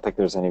 though. I don't think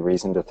there's any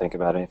reason to think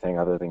about anything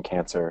other than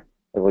cancer,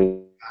 at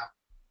least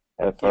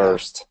at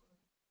first.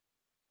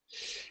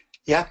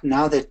 Yeah,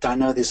 now that I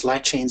know there's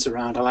light chains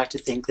around, I like to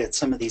think that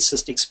some of these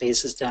cystic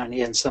spaces down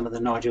here and some of the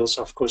nodules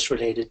are, of course,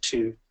 related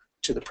to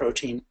the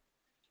protein.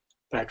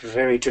 But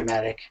very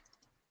dramatic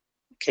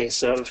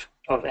case of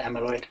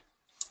amyloid.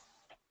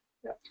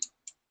 Yeah.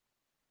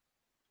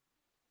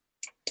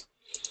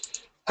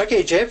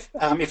 Okay, Jeff,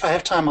 if I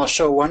have time, I'll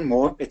show one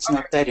more. It's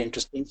not that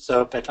interesting,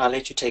 but I'll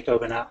let you take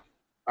over now.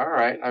 All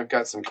right, I've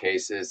got some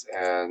cases,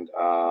 and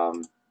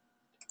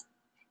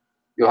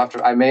you'll have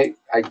to,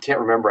 I can't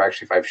remember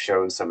actually if I've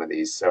shown some of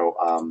these.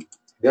 So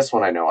this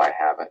one I know I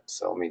haven't.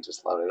 So let me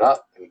just load it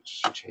up and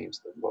change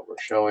what we're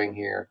showing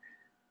here.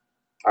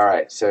 All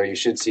right, so you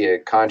should see a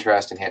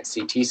contrast enhanced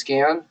CT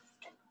scan.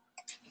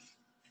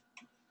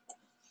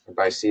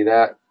 Everybody see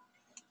that?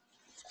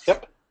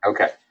 Yep.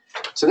 Okay.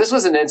 So this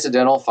was an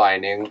incidental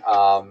finding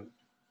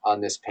on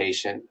this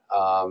patient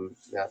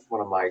that one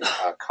of my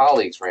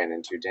colleagues ran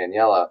into,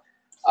 Daniela.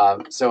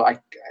 So I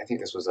think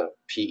this was a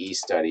PE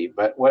study,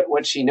 but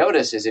what she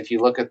noticed is if you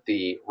look at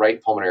the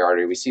right pulmonary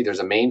artery, we see there's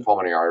a main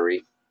pulmonary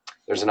artery,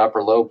 there's an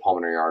upper lobe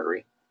pulmonary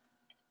artery,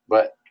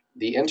 but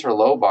the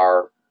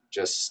interlobar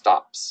just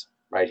stops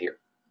right here.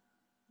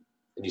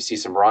 And you see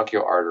some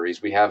bronchial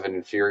arteries. We have an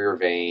inferior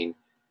vein,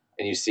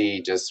 and you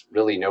see just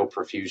really no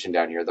perfusion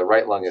down here. The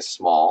right lung is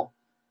small,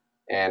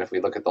 and if we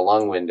look at the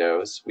lung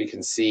windows, we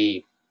can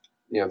see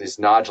this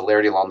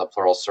nodularity along the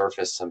pleural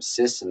surface, some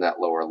cysts in that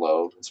lower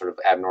lobe, and sort of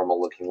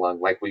abnormal looking lung,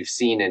 like we've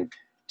seen in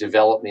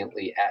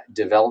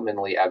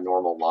developmentally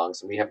abnormal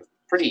lungs. And we have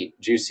pretty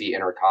juicy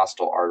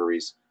intercostal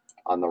arteries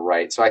on the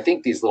right. So I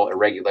think these little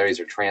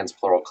irregularities are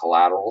transpleural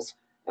collaterals,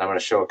 and I'm going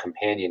to show a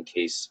companion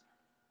case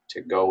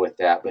to go with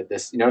that. But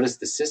notice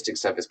the cystic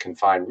stuff is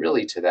confined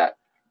really to that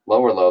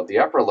lower lobe. The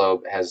upper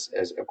lobe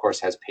of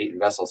course has patent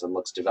vessels and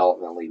looks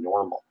developmentally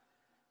normal.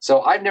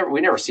 So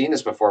we've never seen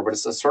this before, but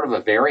it's a sort of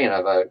a variant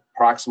of a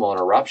proximal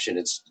interruption.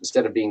 It's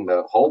instead of being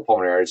the whole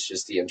pulmonary, it's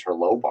just the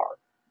interlobar.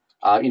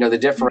 The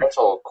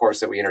differential, of course,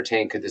 that we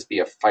entertain, could this be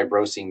a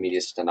fibrosing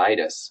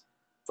mediastinitis?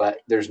 But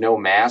there's no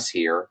mass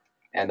here,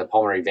 and the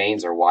pulmonary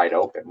veins are wide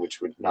open, which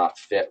would not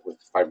fit with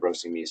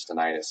fibrosing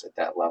mediastinitis at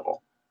that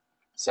level.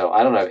 So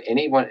I don't know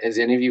if has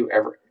any of you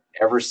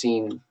ever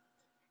seen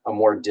a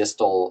more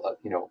distal,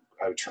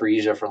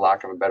 atresia, for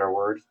lack of a better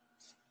word?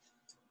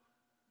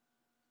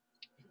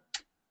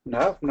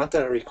 No, not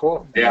that I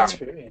recall. Yeah, that's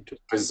very interesting.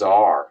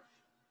 Bizarre.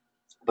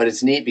 But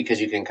it's neat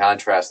because you can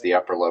contrast the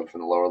upper lobe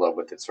from the lower lobe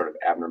with its sort of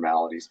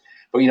abnormalities.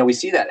 But, we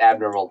see that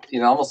abnormal,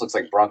 it almost looks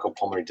like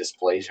bronchopulmonary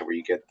dysplasia, where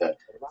you get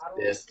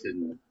this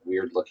and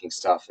weird looking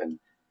stuff, and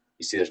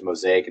you see there's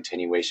mosaic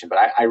attenuation. But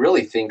I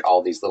really think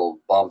all these little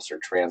bumps are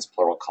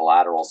transpleural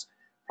collaterals,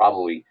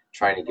 probably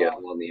trying to get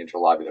along the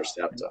interlobular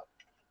septa.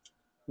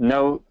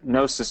 No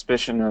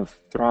suspicion of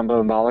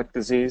thromboembolic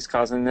disease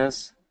causing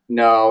this?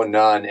 No,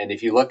 none. And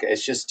if you look,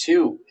 it's just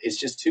too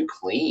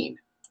clean.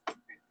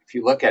 If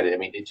you look at it,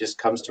 it just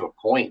comes to a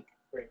point.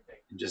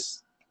 And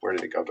just, where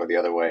did it go? Go the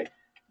other way.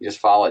 You just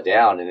follow it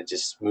down, and it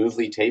just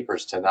smoothly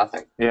tapers to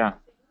nothing. Yeah,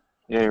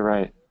 you're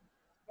right.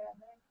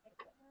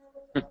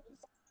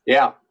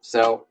 Yeah.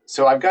 So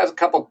I've got a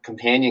couple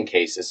companion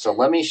cases. So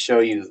let me show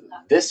you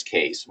this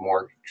case,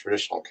 more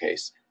traditional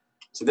case.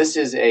 So this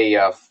is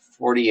a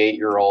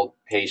 48-year-old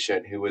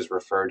patient who was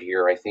referred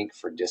here, I think,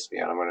 for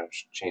dyspnea. I'm going to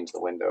change the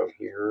window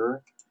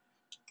here.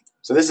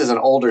 So this is an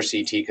older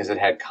CT because it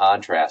had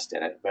contrast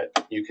in it,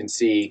 but you can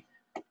see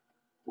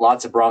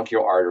lots of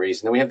bronchial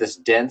arteries. And then we have this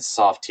dense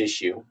soft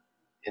tissue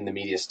in the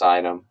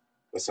mediastinum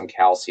with some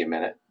calcium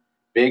in it,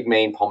 big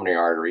main pulmonary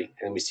artery,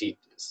 and then we see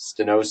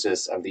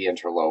stenosis of the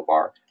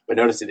interlobar. But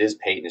notice it is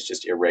patent, it's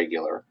just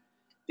irregular.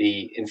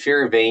 The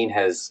inferior vein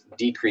has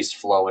decreased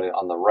flow in it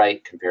on the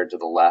right compared to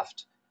the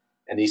left.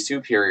 And the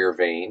superior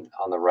vein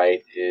on the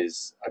right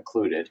is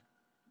occluded,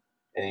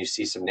 and you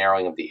see some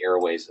narrowing of the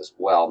airways as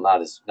well,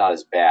 not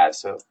as bad.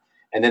 So,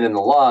 and then in the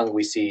lung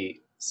we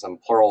see some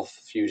pleural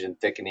effusion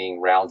thickening,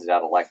 rounded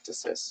out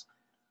electasis,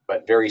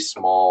 but very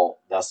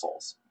small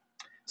vessels.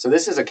 So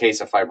this is a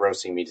case of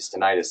fibrosing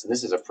mediastinitis, and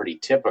this is a pretty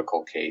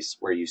typical case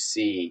where you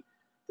see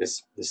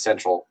the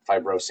central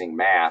fibrosing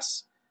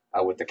mass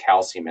with the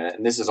calcium in it,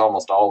 and this is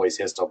almost always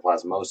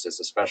histoplasmosis,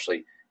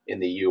 especially in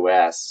the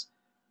U.S.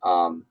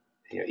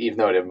 Even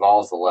though it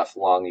involves the left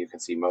lung, you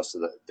can see most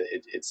of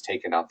it's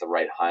taken out the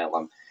right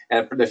hilum.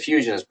 And the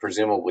fusion is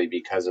presumably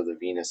because of the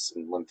venous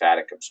and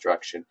lymphatic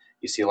obstruction.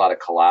 You see a lot of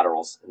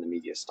collaterals in the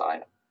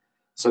mediastinum.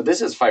 So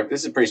this is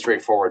pretty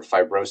straightforward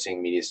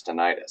fibrosing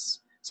mediastinitis.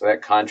 So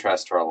that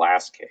contrasts to our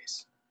last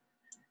case.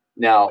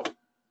 Now,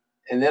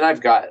 and then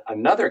I've got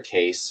another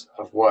case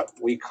of what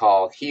we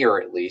call here,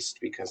 at least,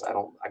 because I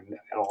don't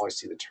always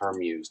see the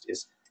term used,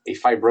 is a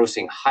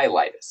fibrosing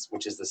highlightis,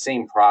 which is the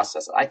same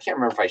process. I can't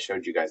remember if I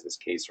showed you guys this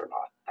case or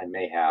not. I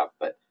may have,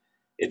 but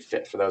it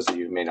fit for those of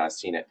you who may not have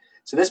seen it.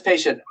 So this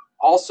patient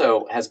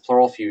also has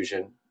pleural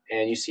effusion,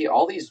 and you see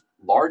all these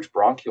large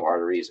bronchial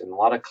arteries and a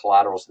lot of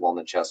collaterals along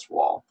the chest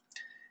wall.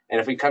 And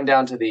if we come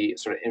down to the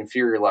sort of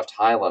inferior left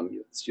hilum,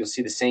 you'll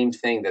see the same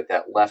thing,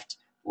 that left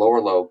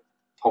lower lobe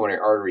pulmonary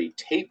artery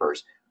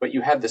tapers, but you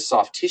have this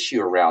soft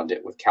tissue around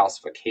it with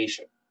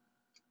calcification,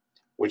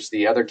 which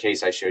the other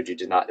case I showed you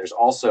did not. There's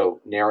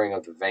also narrowing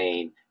of the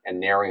vein and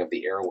narrowing of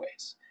the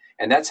airways.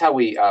 And that's how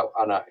we,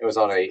 it was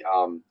on a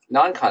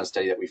non-con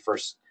study that we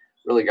first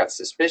really got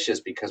suspicious,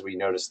 because we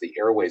noticed the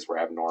airways were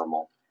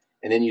abnormal.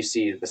 And then you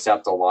see the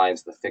septal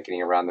lines, the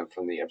thickening around them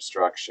from the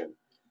obstruction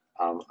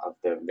of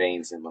the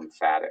veins and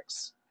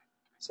lymphatics.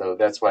 So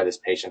that's why this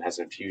patient has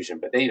infusion.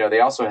 But they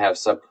also have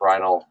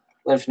subcarinal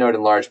lymph node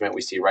enlargement.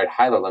 We see right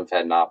hilar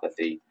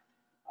lymphadenopathy.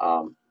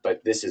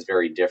 but this is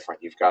very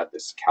different. You've got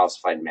this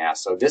calcified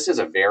mass. So this is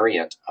a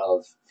variant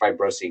of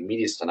fibrosing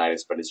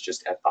mediastinitis, but it's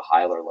just at the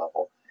hilar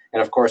level.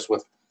 And of course,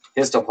 with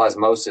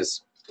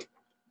histoplasmosis,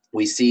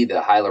 we see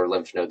the hilar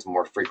lymph nodes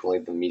more frequently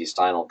than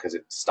mediastinal because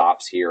it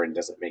stops here and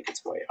doesn't make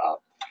its way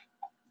up.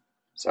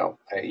 So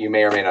you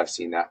may or may not have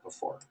seen that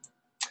before.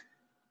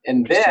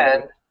 And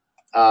then,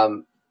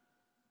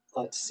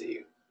 let's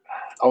see.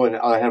 Oh, and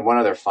I had one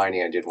other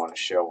finding I did want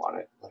to show on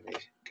it. Let me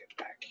get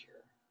back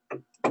here.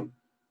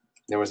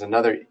 There was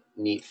another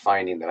neat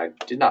finding that I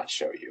did not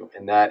show you,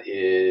 and that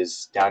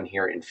is down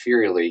here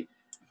inferiorly.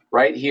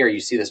 Right here, you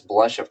see this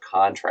blush of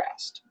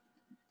contrast.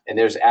 And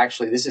this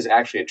is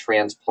actually a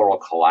transpleural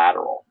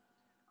collateral.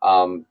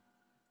 I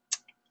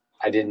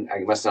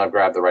must not have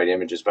grabbed the right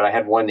images, but I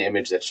had one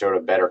image that showed a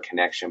better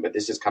connection, but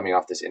this is coming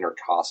off this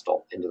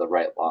intercostal into the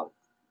right lung.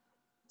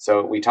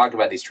 So we talked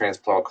about these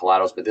transpleural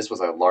collaterals, but this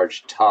was a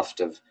large tuft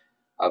of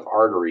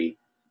artery,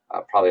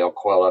 probably all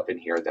coiled up in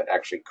here, that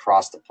actually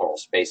crossed the pleural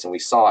space, and we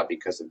saw it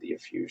because of the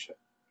effusion.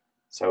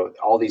 So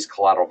all these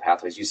collateral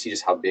pathways, you see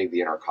just how big the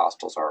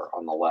intercostals are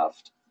on the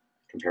left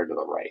compared to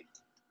the right.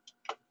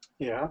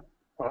 Yeah.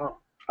 Wow.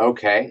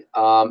 Okay,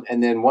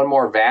 and then one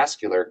more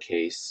vascular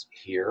case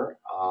here.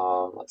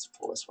 Let's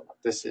pull this one up.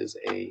 This is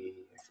I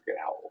forget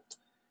how old.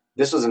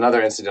 This was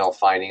another incidental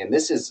finding, and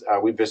this is,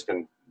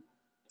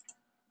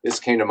 this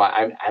came to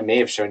mind. I may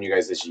have shown you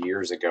guys this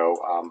years ago.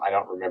 I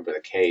don't remember the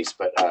case,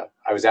 but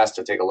I was asked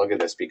to take a look at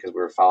this because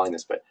we were following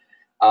this. But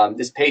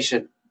this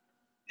patient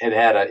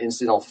had an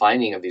incidental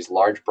finding of these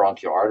large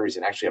bronchial arteries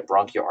and actually a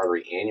bronchial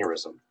artery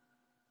aneurysm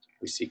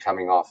we see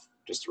coming off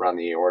just around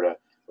the aorta,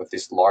 with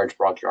these large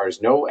bronchial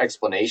arteries. No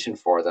explanation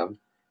for them.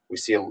 We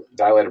see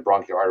dilated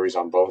bronchial arteries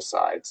on both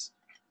sides.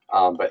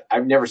 But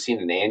I've never seen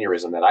an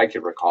aneurysm that I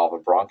could recall of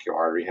a bronchial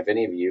artery. Have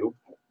any of you?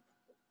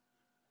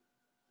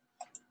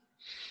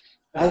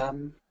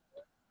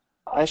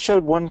 I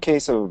showed one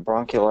case of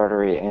bronchial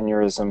artery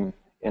aneurysm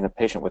in a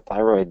patient with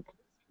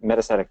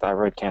metastatic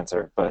thyroid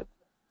cancer, but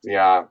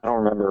yeah, I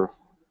don't remember.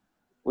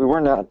 We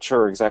were not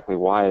sure exactly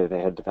why they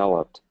had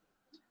developed.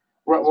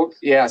 Well,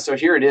 yeah, so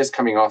here it is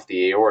coming off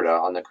the aorta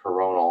on the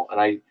coronal,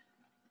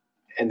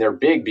 and they're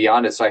big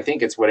beyond it, so I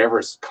think it's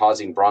whatever's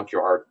causing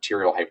bronchial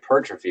arterial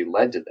hypertrophy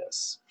led to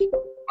this.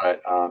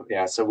 But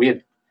yeah, so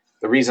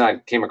the reason I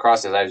came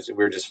across it, I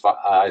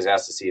was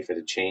asked to see if it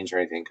had changed or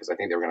anything, because I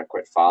think they were going to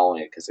quit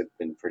following it because it's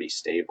been pretty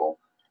stable.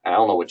 And I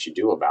don't know what you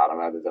do about them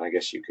other than I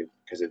guess you could,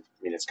 because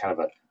it's kind of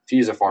a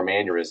fusiform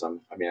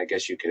aneurysm. I mean, I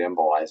guess you could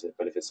embolize it,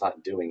 but if it's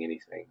not doing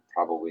anything,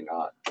 probably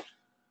not.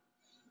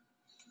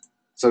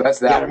 So that's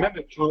that. Yeah, I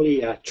remember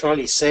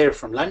Charlie Sayre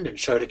from London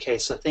showed a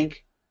case, I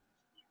think,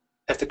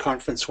 at the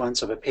conference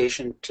once, of a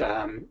patient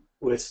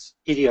with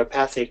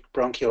idiopathic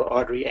bronchial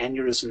artery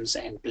aneurysms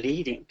and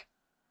bleeding,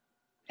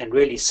 and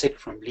really sick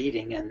from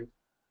bleeding, and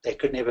they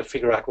could never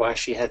figure out why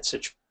she had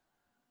such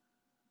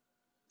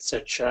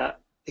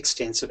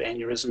extensive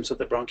aneurysms of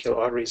the bronchial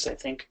arteries, I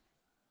think.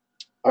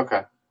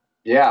 Okay.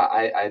 Yeah,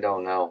 I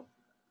don't know.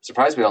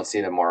 Surprised we don't see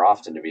them more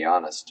often, to be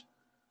honest.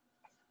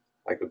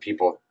 Like with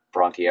people with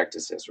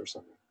bronchiectasis or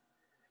something.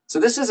 So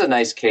this is a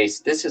nice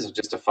case. This is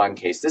just a fun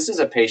case. This is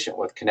a patient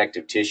with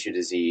connective tissue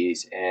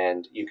disease,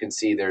 and you can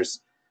see the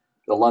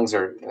lungs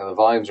are, the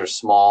volumes are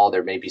small.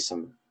 There may be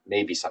something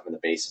in the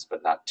bases,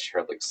 but not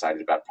terribly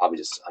excited about it, probably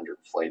just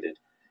underinflated.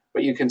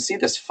 But you can see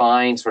this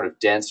fine sort of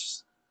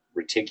dense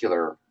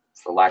reticular,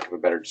 for lack of a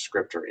better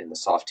descriptor, in the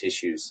soft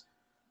tissues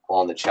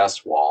along the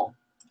chest wall.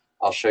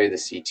 I'll show you the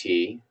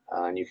CT,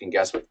 and you can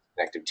guess what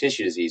connective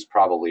tissue disease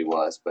probably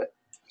was, but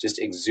just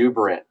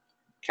exuberant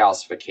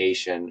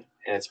calcification,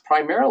 and it's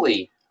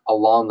primarily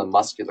along the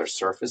muscular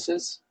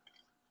surfaces.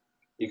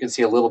 You can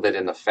see a little bit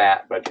in the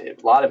fat, but a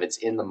lot of it's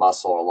in the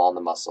muscle or along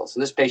the muscle. So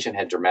this patient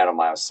had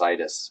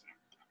dermatomyositis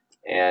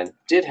and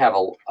did have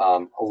a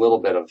little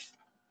bit of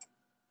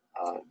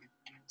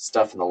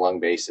stuff in the lung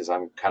bases.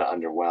 I'm kind of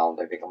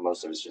underwhelmed. I think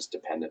most of it's just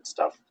dependent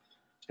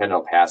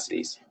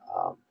opacities.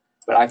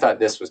 But I thought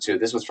this was too.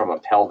 This was from a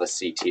pelvis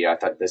CT. I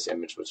thought this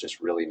image was just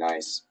really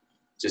nice.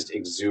 Just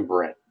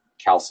exuberant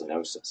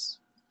calcinosis.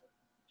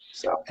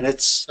 So, and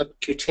it's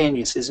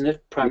subcutaneous, isn't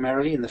it?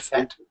 Primarily in the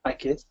fat, I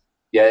guess.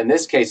 Yeah, in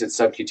this case, it's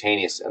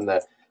subcutaneous. And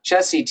the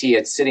chest CT,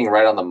 it's sitting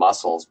right on the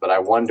muscles, but I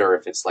wonder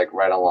if it's like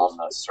right along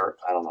the surface.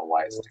 I don't know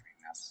why it's doing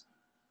this.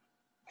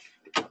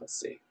 Let's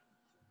see.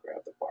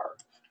 Grab the bar.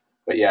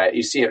 But yeah,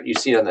 you see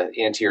it on the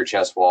anterior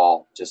chest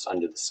wall, just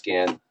under the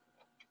skin.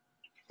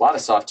 A lot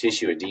of soft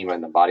tissue edema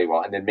in the body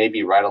wall, and then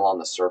maybe right along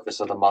the surface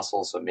of the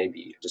muscle, so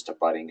maybe just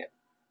abutting it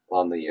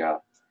along the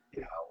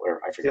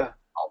where I forget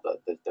all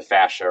the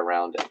fascia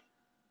around it.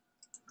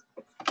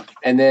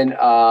 And then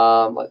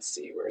let's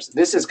see,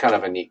 this is kind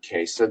of a neat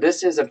case. So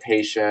this is a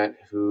patient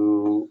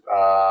who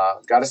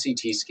got a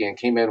CT scan,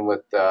 came in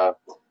with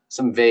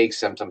some vague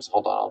symptoms.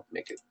 Hold on, I'll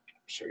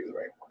show you the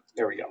right one.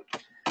 There we go.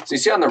 So you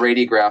see on the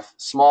radiograph,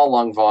 small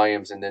lung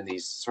volumes and then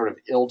these sort of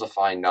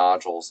ill-defined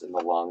nodules in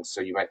the lungs.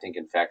 So you might think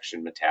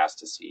infection,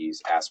 metastases,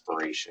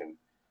 aspiration.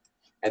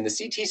 And the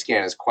CT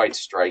scan is quite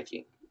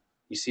striking.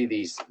 You see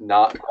these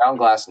ground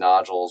glass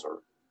nodules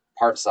or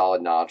heart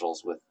solid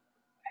nodules with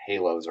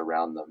halos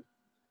around them.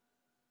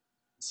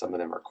 Some of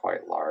them are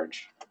quite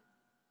large.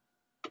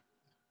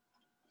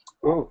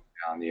 Oh.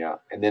 Yeah,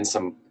 and then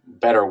some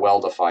better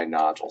well-defined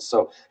nodules.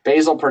 So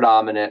basal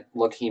predominant,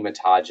 look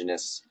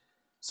hematogenous.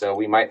 So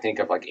we might think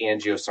of like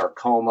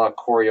angiosarcoma,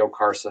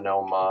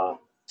 choriocarcinoma,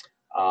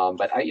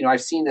 but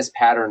I've seen this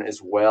pattern as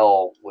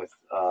well with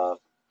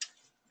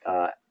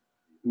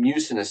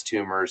mucinous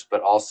tumors,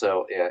 but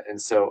also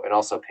and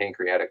also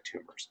pancreatic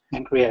tumors.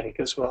 Pancreatic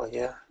as well,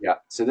 yeah. Yeah.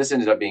 So this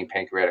ended up being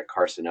pancreatic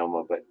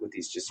carcinoma, but with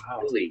these just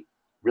really,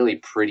 really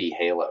pretty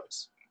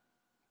halos.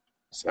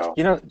 So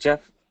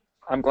Jeff,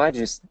 I'm glad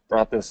you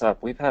brought this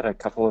up. We've had a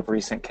couple of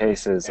recent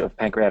cases of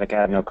pancreatic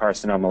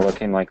adenocarcinoma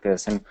looking like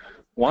this, and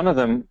one of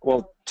them,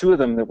 well, two of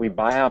them that we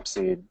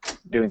biopsied,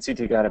 doing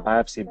CT-guided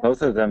biopsy,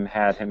 both of them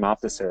had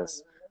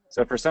hemoptysis.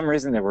 So for some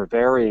reason, they were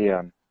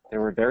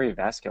very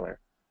vascular,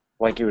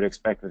 like you would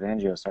expect with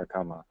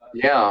angiosarcoma.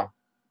 Yeah.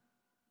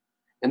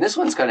 And this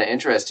one's kind of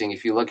interesting.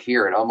 If you look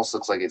here, it almost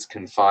looks like it's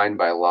confined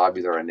by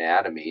lobular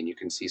anatomy, and you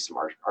can see some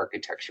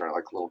architecture,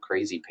 like little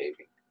crazy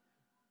paving.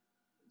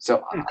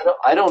 So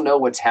I don't know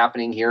what's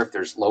happening here, if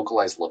there's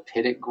localized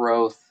lipidic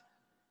growth,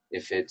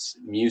 if it's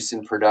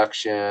mucin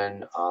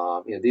production.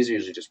 These are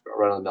usually just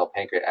run-of-the-mill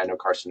pancreatic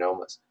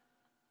adenocarcinomas,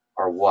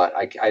 or what.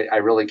 I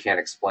really can't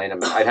explain them.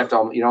 I'd have to,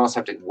 almost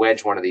have to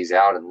wedge one of these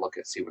out and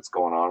see what's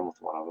going on with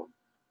one of them.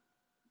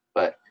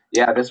 But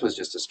yeah, this was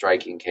just a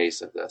striking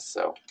case of this.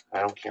 So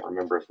can't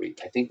remember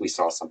I think we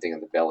saw something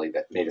in the belly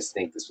that made us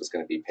think this was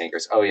going to be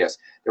pancreas. Oh yes,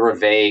 there were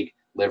vague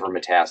liver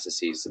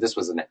metastases. So this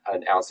was an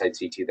outside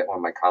CT that one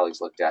of my colleagues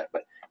looked at,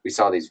 but we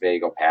saw these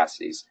vague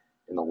opacities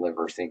in the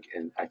liver.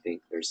 And I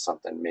think there's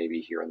something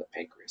maybe here in the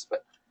pancreas,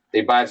 but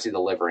they biopsied the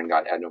liver and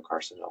got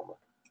adenocarcinoma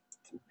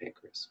from the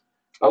pancreas.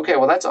 Okay,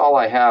 well that's all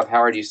I have.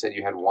 Howard, you said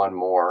you had one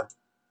more.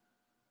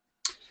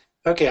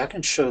 Okay, I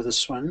can show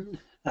this one.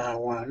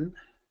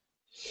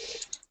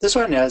 This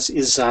one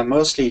is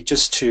mostly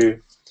just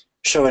to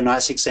show a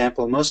nice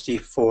example, mostly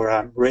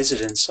for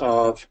residents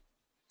of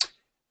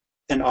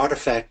an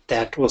artifact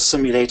that will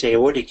simulate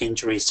aortic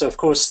injury. So, of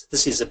course,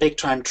 this is a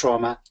big-time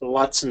trauma,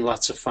 lots and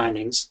lots of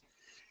findings.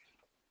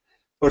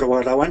 But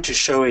what I want to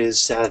show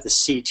is the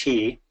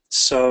CT.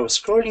 So,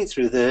 scrolling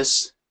through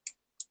this,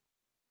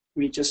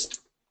 let me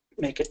just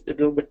make it a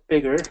little bit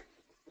bigger.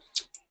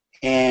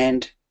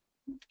 And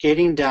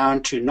getting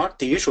down to not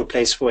the usual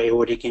place for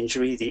aortic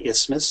injury, the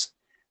isthmus,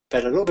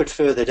 but a little bit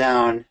further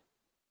down,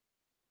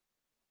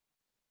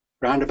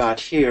 round about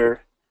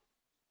here,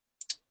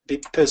 the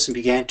person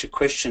began to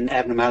question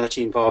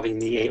abnormality involving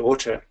the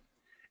aorta.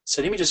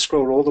 So let me just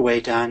scroll all the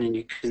way down, and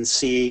you can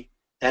see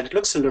that it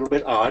looks a little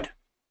bit odd.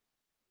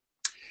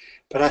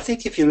 But I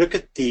think if you look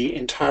at the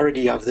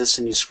entirety of this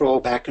and you scroll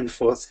back and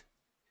forth,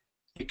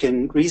 you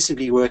can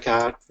reasonably work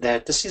out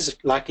that this is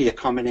likely a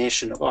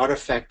combination of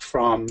artifact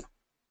from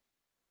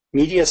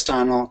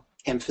mediastinal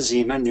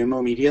emphysema,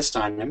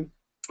 pneumomediastinum,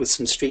 with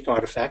some streak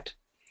artifact.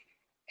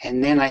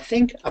 And then I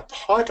think a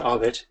part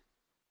of it,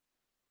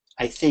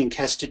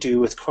 has to do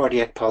with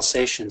cardiac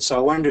pulsation. So I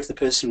wonder if the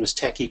person was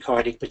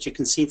tachycardic, but you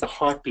can see the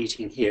heart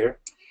beating here.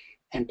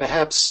 And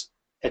perhaps,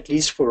 at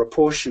least for a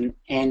portion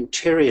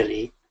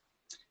anteriorly,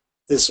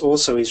 this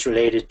also is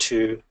related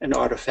to an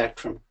artifact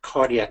from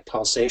cardiac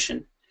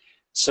pulsation.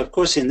 So of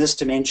course, in this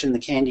dimension, the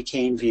candy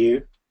cane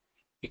view,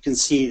 you can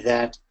see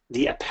that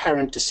the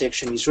apparent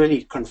dissection is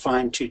really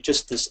confined to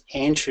just this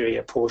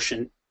anterior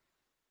portion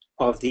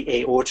of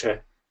the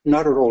aorta,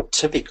 not at all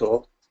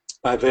typical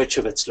by virtue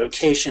of its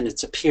location,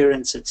 its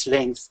appearance, its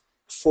length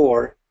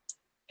for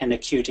an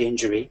acute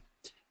injury.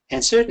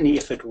 And certainly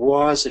if it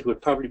was, it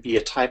would probably be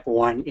a type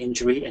 1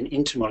 injury, an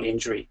intimal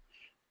injury.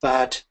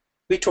 But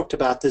we talked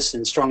about this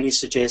and strongly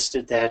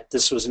suggested that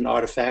this was an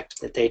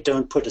artifact, that they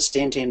don't put a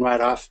stent in right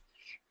off.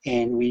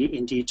 And we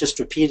indeed just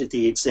repeated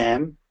the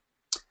exam.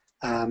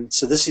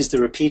 So this is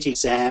the repeat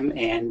exam,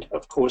 and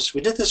of course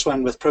we did this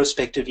one with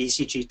prospective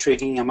ECG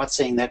triggering. I'm not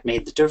saying that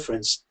made the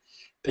difference,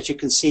 but you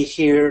can see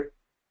here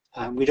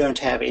we don't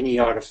have any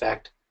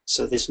artifact,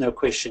 so there's no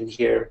question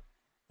here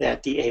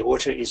that the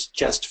aorta is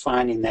just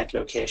fine in that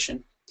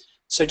location.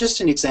 So just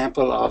an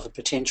example of a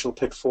potential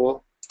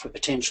pitfall, a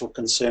potential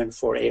concern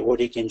for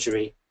aortic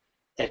injury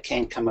that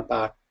can come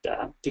about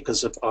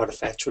because of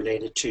artifacts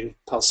related to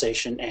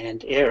pulsation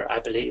and air, I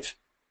believe.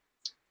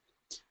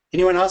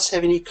 Anyone else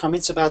have any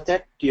comments about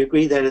that? Do you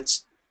agree that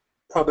it's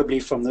probably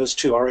from those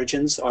two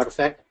origins, the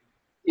artifact?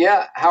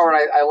 Yeah, Howard,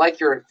 I like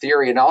your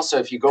theory. And also,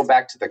 if you go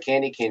back to the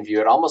candy cane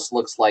view, it almost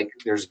looks like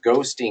there's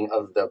ghosting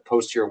of the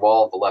posterior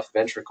wall of the left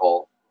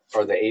ventricle,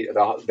 or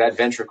that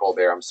ventricle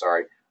there, I'm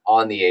sorry,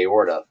 on the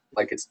aorta,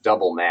 like it's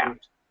double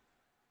mapped.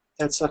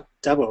 That's a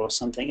double or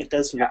something. It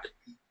does look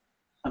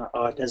kind of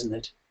odd, doesn't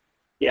it?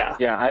 Yeah.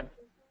 Yeah,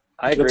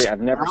 I agree.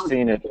 I've never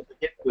seen it.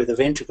 With a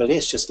ventricle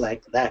is just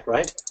like that,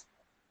 right?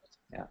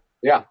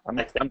 Yeah.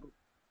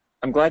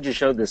 I'm glad you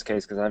showed this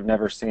case because I've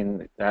never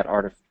seen that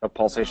a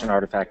pulsation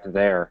artifact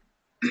there.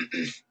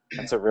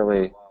 That's a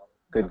really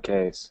good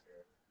case.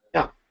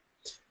 Yeah.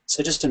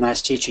 So just a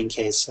nice teaching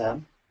case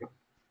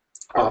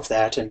of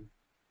that. And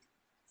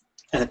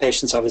And the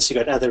patient's obviously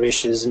got other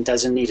issues and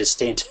doesn't need a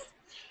stent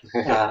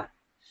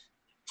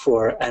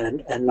for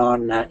a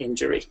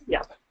non-injury.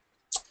 Yeah.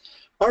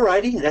 All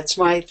righty, that's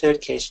my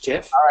third case,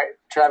 Jeff. All right,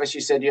 Travis,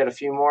 you said you had a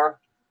few more?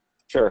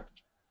 Sure.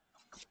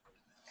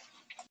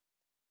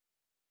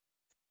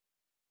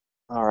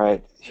 All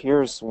right,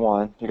 here's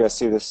one. You guys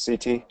see this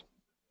CT?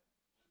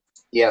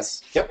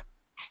 Yes. Yep.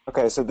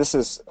 Okay, so this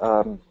is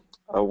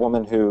a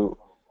woman who,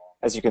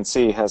 as you can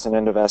see, has an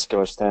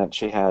endovascular stent.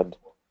 She had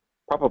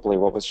probably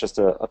what was just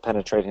a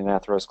penetrating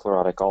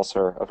atherosclerotic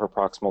ulcer of her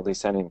proximal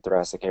descending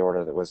thoracic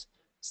aorta that was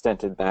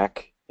stented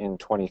back in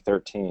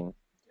 2013.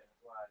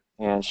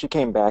 And she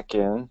came back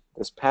in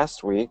this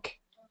past week.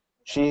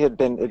 She had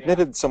been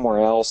admitted somewhere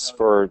else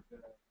for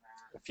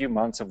a few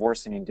months of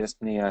worsening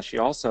dyspnea. She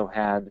also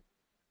had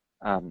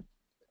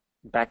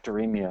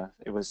bacteremia.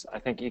 It was, I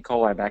think, E.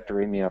 coli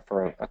bacteremia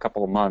for a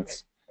couple of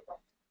months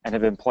and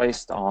had been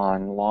placed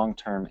on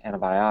long-term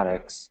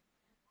antibiotics.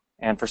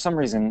 And for some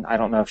reason, I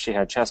don't know if she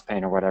had chest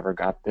pain or whatever,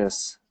 got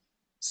this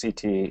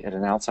CT at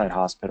an outside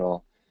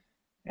hospital.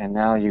 And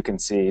now you can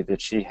see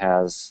that she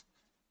has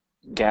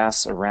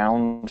gas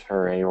around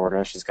her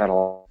aorta. She's got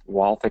a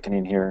wall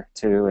thickening here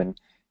too, and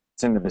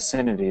it's in the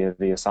vicinity of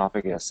the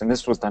esophagus. And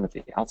this was done at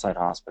the outside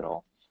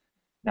hospital.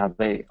 Now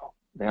they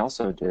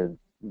also did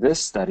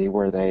this study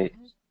where they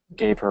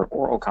gave her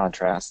oral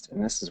contrast,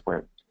 and this is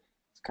where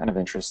it's kind of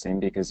interesting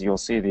because you'll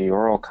see the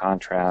oral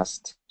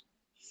contrast.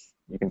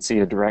 You can see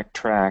a direct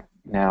track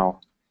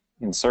now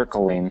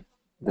encircling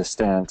the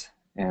stent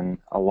and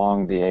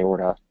along the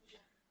aorta.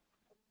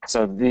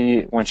 So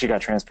when she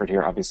got transferred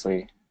here,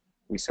 obviously,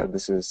 we said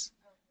this is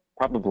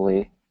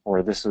probably,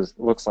 or this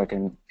looks like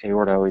an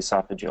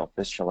aortoesophageal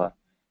fistula.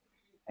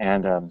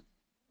 And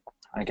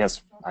I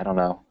guess, I don't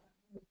know,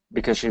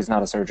 because she's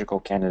not a surgical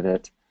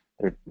candidate,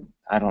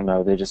 I don't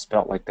know, they just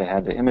felt like they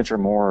had to image her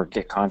more or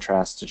get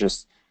contrast to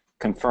just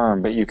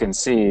confirm. But you can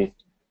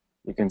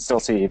still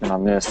see even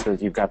on this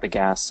that you've got the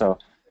gas. So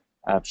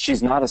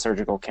she's not a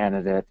surgical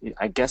candidate.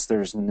 I guess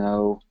there's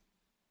no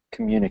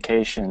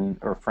communication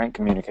or frank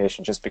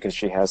communication just because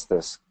she has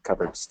this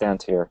covered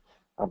stent here.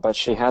 But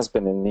she has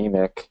been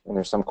anemic, and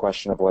there's some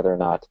question of whether or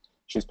not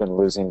she's been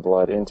losing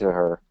blood into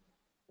her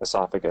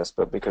esophagus.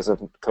 But because of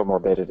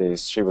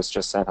comorbidities, she was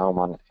just sent home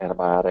on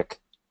antibiotic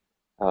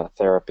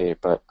therapy.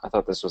 But I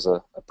thought this was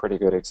a pretty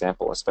good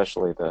example,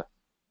 especially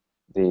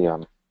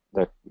the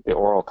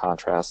oral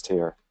contrast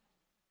here.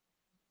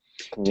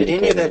 Did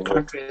any of that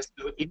contrast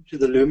go into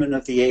the lumen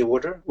of the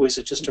aorta, or is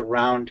it just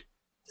around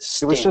the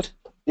stent?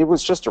 It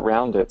was just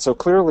around it. So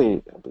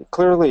clearly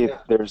yeah,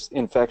 there's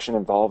infection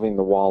involving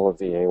the wall of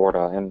the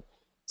aorta. And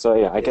so,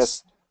 yeah, I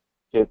guess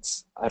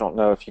it's, I don't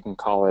know if you can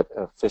call it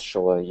a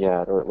fistula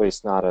yet, or at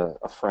least not a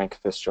frank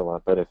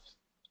fistula. But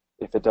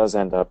if it does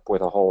end up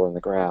with a hole in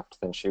the graft,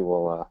 then she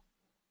will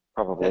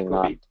probably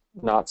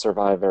not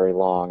survive very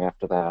long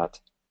after that.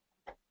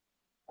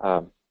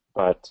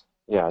 But,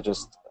 yeah,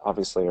 just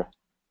obviously,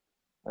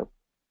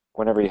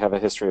 whenever you have a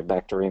history of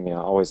bacteremia,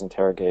 always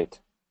interrogate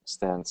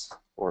stents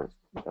or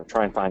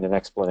try and find an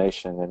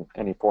explanation, and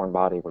any foreign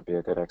body would be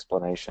a good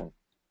explanation.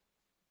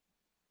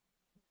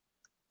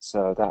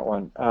 So that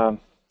one.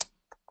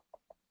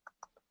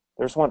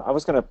 There's one, I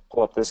was going to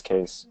pull up this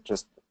case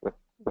just with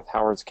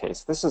Howard's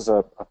case. This is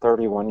a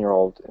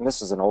 31-year-old, and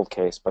this is an old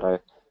case, but I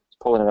was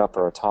pulling it up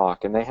for a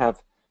talk, and they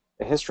have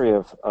a history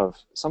of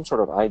some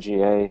sort of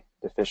IgA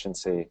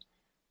deficiency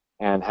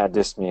and had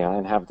dyspnea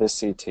and have this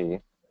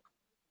CT.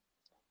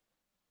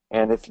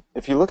 And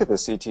if you look at the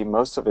CT,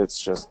 most of it's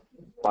just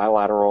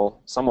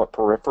bilateral, somewhat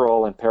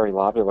peripheral and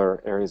perilobular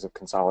areas of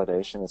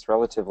consolidation. It's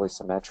relatively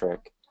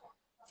symmetric.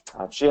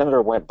 She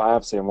underwent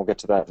biopsy, and we'll get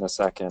to that in a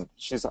second.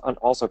 She's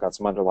also got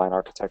some underlying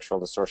architectural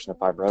distortion of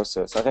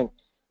fibrosis. I think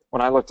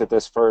when I looked at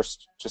this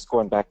first, just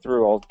going back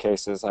through old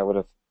cases, I would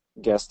have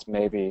guessed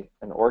maybe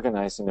an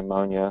organizing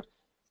pneumonia.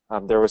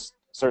 There was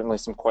certainly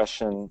some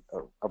question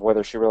of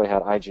whether she really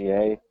had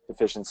IgA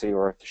deficiency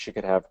or if she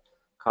could have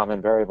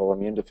common variable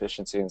immune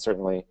deficiency, and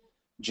certainly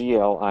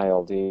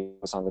GL-ILD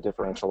was on the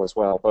differential as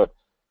well. But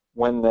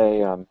when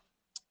they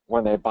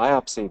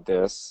biopsied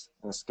this,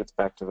 and this gets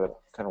back to the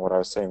kind of what I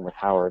was saying with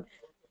Howard,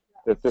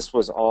 that this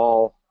was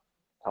all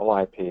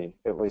LIP,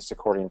 at least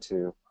according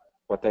to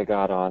what they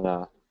got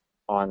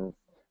on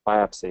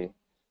biopsy.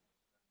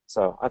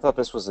 So I thought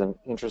this was an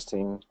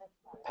interesting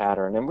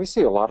pattern, and we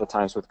see a lot of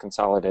times with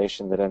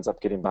consolidation that ends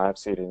up getting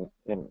biopsied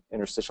in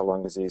interstitial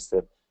lung disease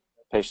that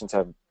patients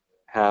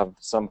have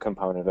some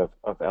component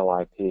of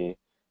LIP.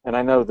 And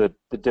I know that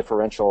the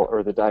differential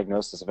or the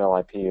diagnosis of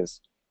LIP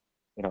is,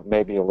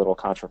 maybe a little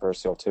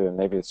controversial too, and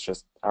maybe it's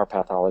just our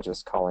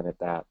pathologist calling it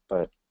that.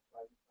 But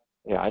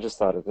yeah, I just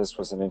thought that this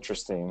was an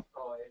interesting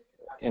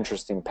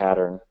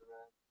pattern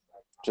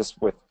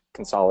just with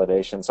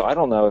consolidation. So I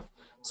don't know if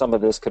some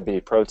of this could be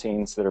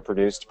proteins that are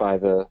produced by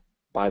the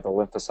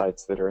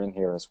lymphocytes that are in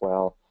here as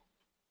well.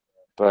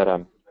 But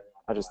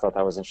I just thought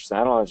that was interesting.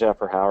 I don't know,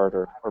 Jeff or Howard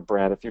or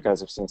Brad, if you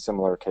guys have seen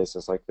similar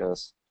cases like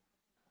this.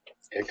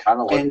 It kind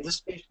of And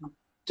this patient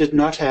did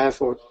not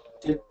have or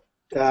did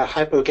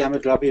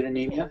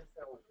hypogammaglobulinemia?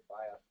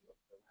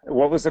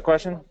 What was the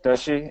question?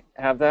 Does she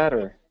have that,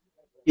 or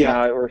Yeah.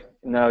 no, or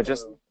no?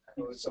 Just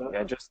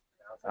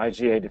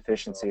IgA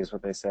deficiency is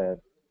what they said.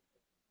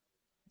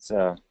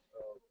 So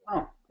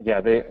Oh.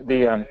 yeah, it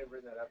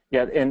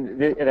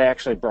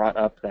actually brought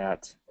up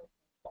that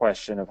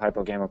question of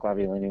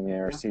hypogammaglobulinemia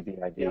or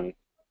CVID,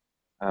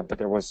 but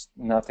there was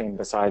nothing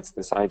besides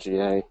this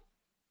IgA.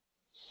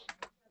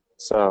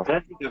 So I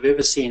don't think I've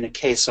ever seen a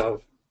case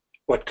of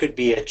what could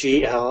be a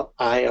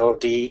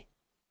GLILD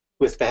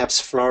with perhaps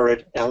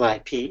florid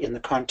LIP in the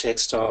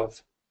context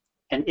of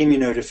an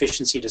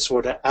immunodeficiency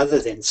disorder other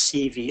than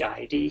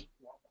CVID.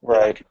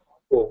 right.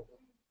 Cool.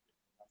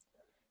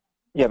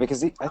 Yeah,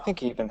 because I think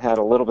he even had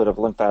a little bit of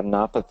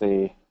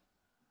lymphadenopathy.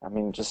 I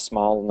mean, just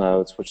small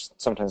nodes, which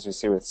sometimes we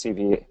see with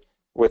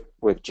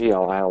with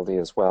GLILD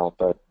as well.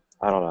 But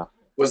I don't know.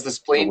 Was the It's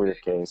a spleen?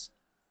 weird case.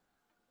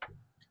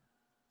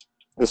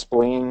 The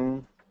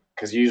spleen.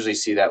 Because you usually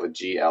see that with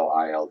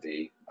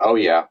GLILD. Oh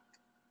yeah,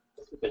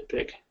 It's a bit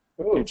big.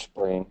 Huge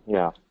spleen.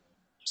 Yeah.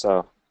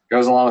 So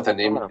goes along with an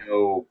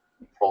Oh.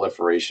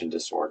 immunoproliferation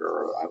disorder,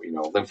 or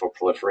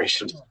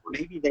lymphoproliferation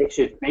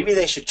disorder. Maybe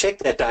they should check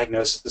that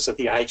diagnosis of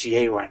the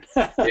IgA one.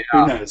 Yeah.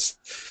 Who knows?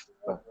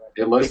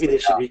 It looks. Maybe they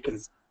should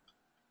reconsider.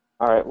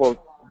 All right.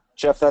 Well,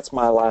 Jeff, that's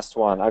my last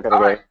one. I got to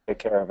All go right. take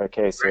care of a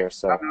case Great. here.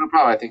 So No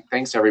problem. I think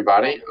thanks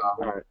everybody.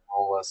 All right.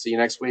 We'll see you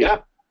next week.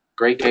 Yeah.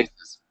 Great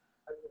cases.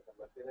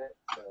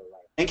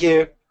 Thank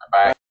you.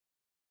 Bye.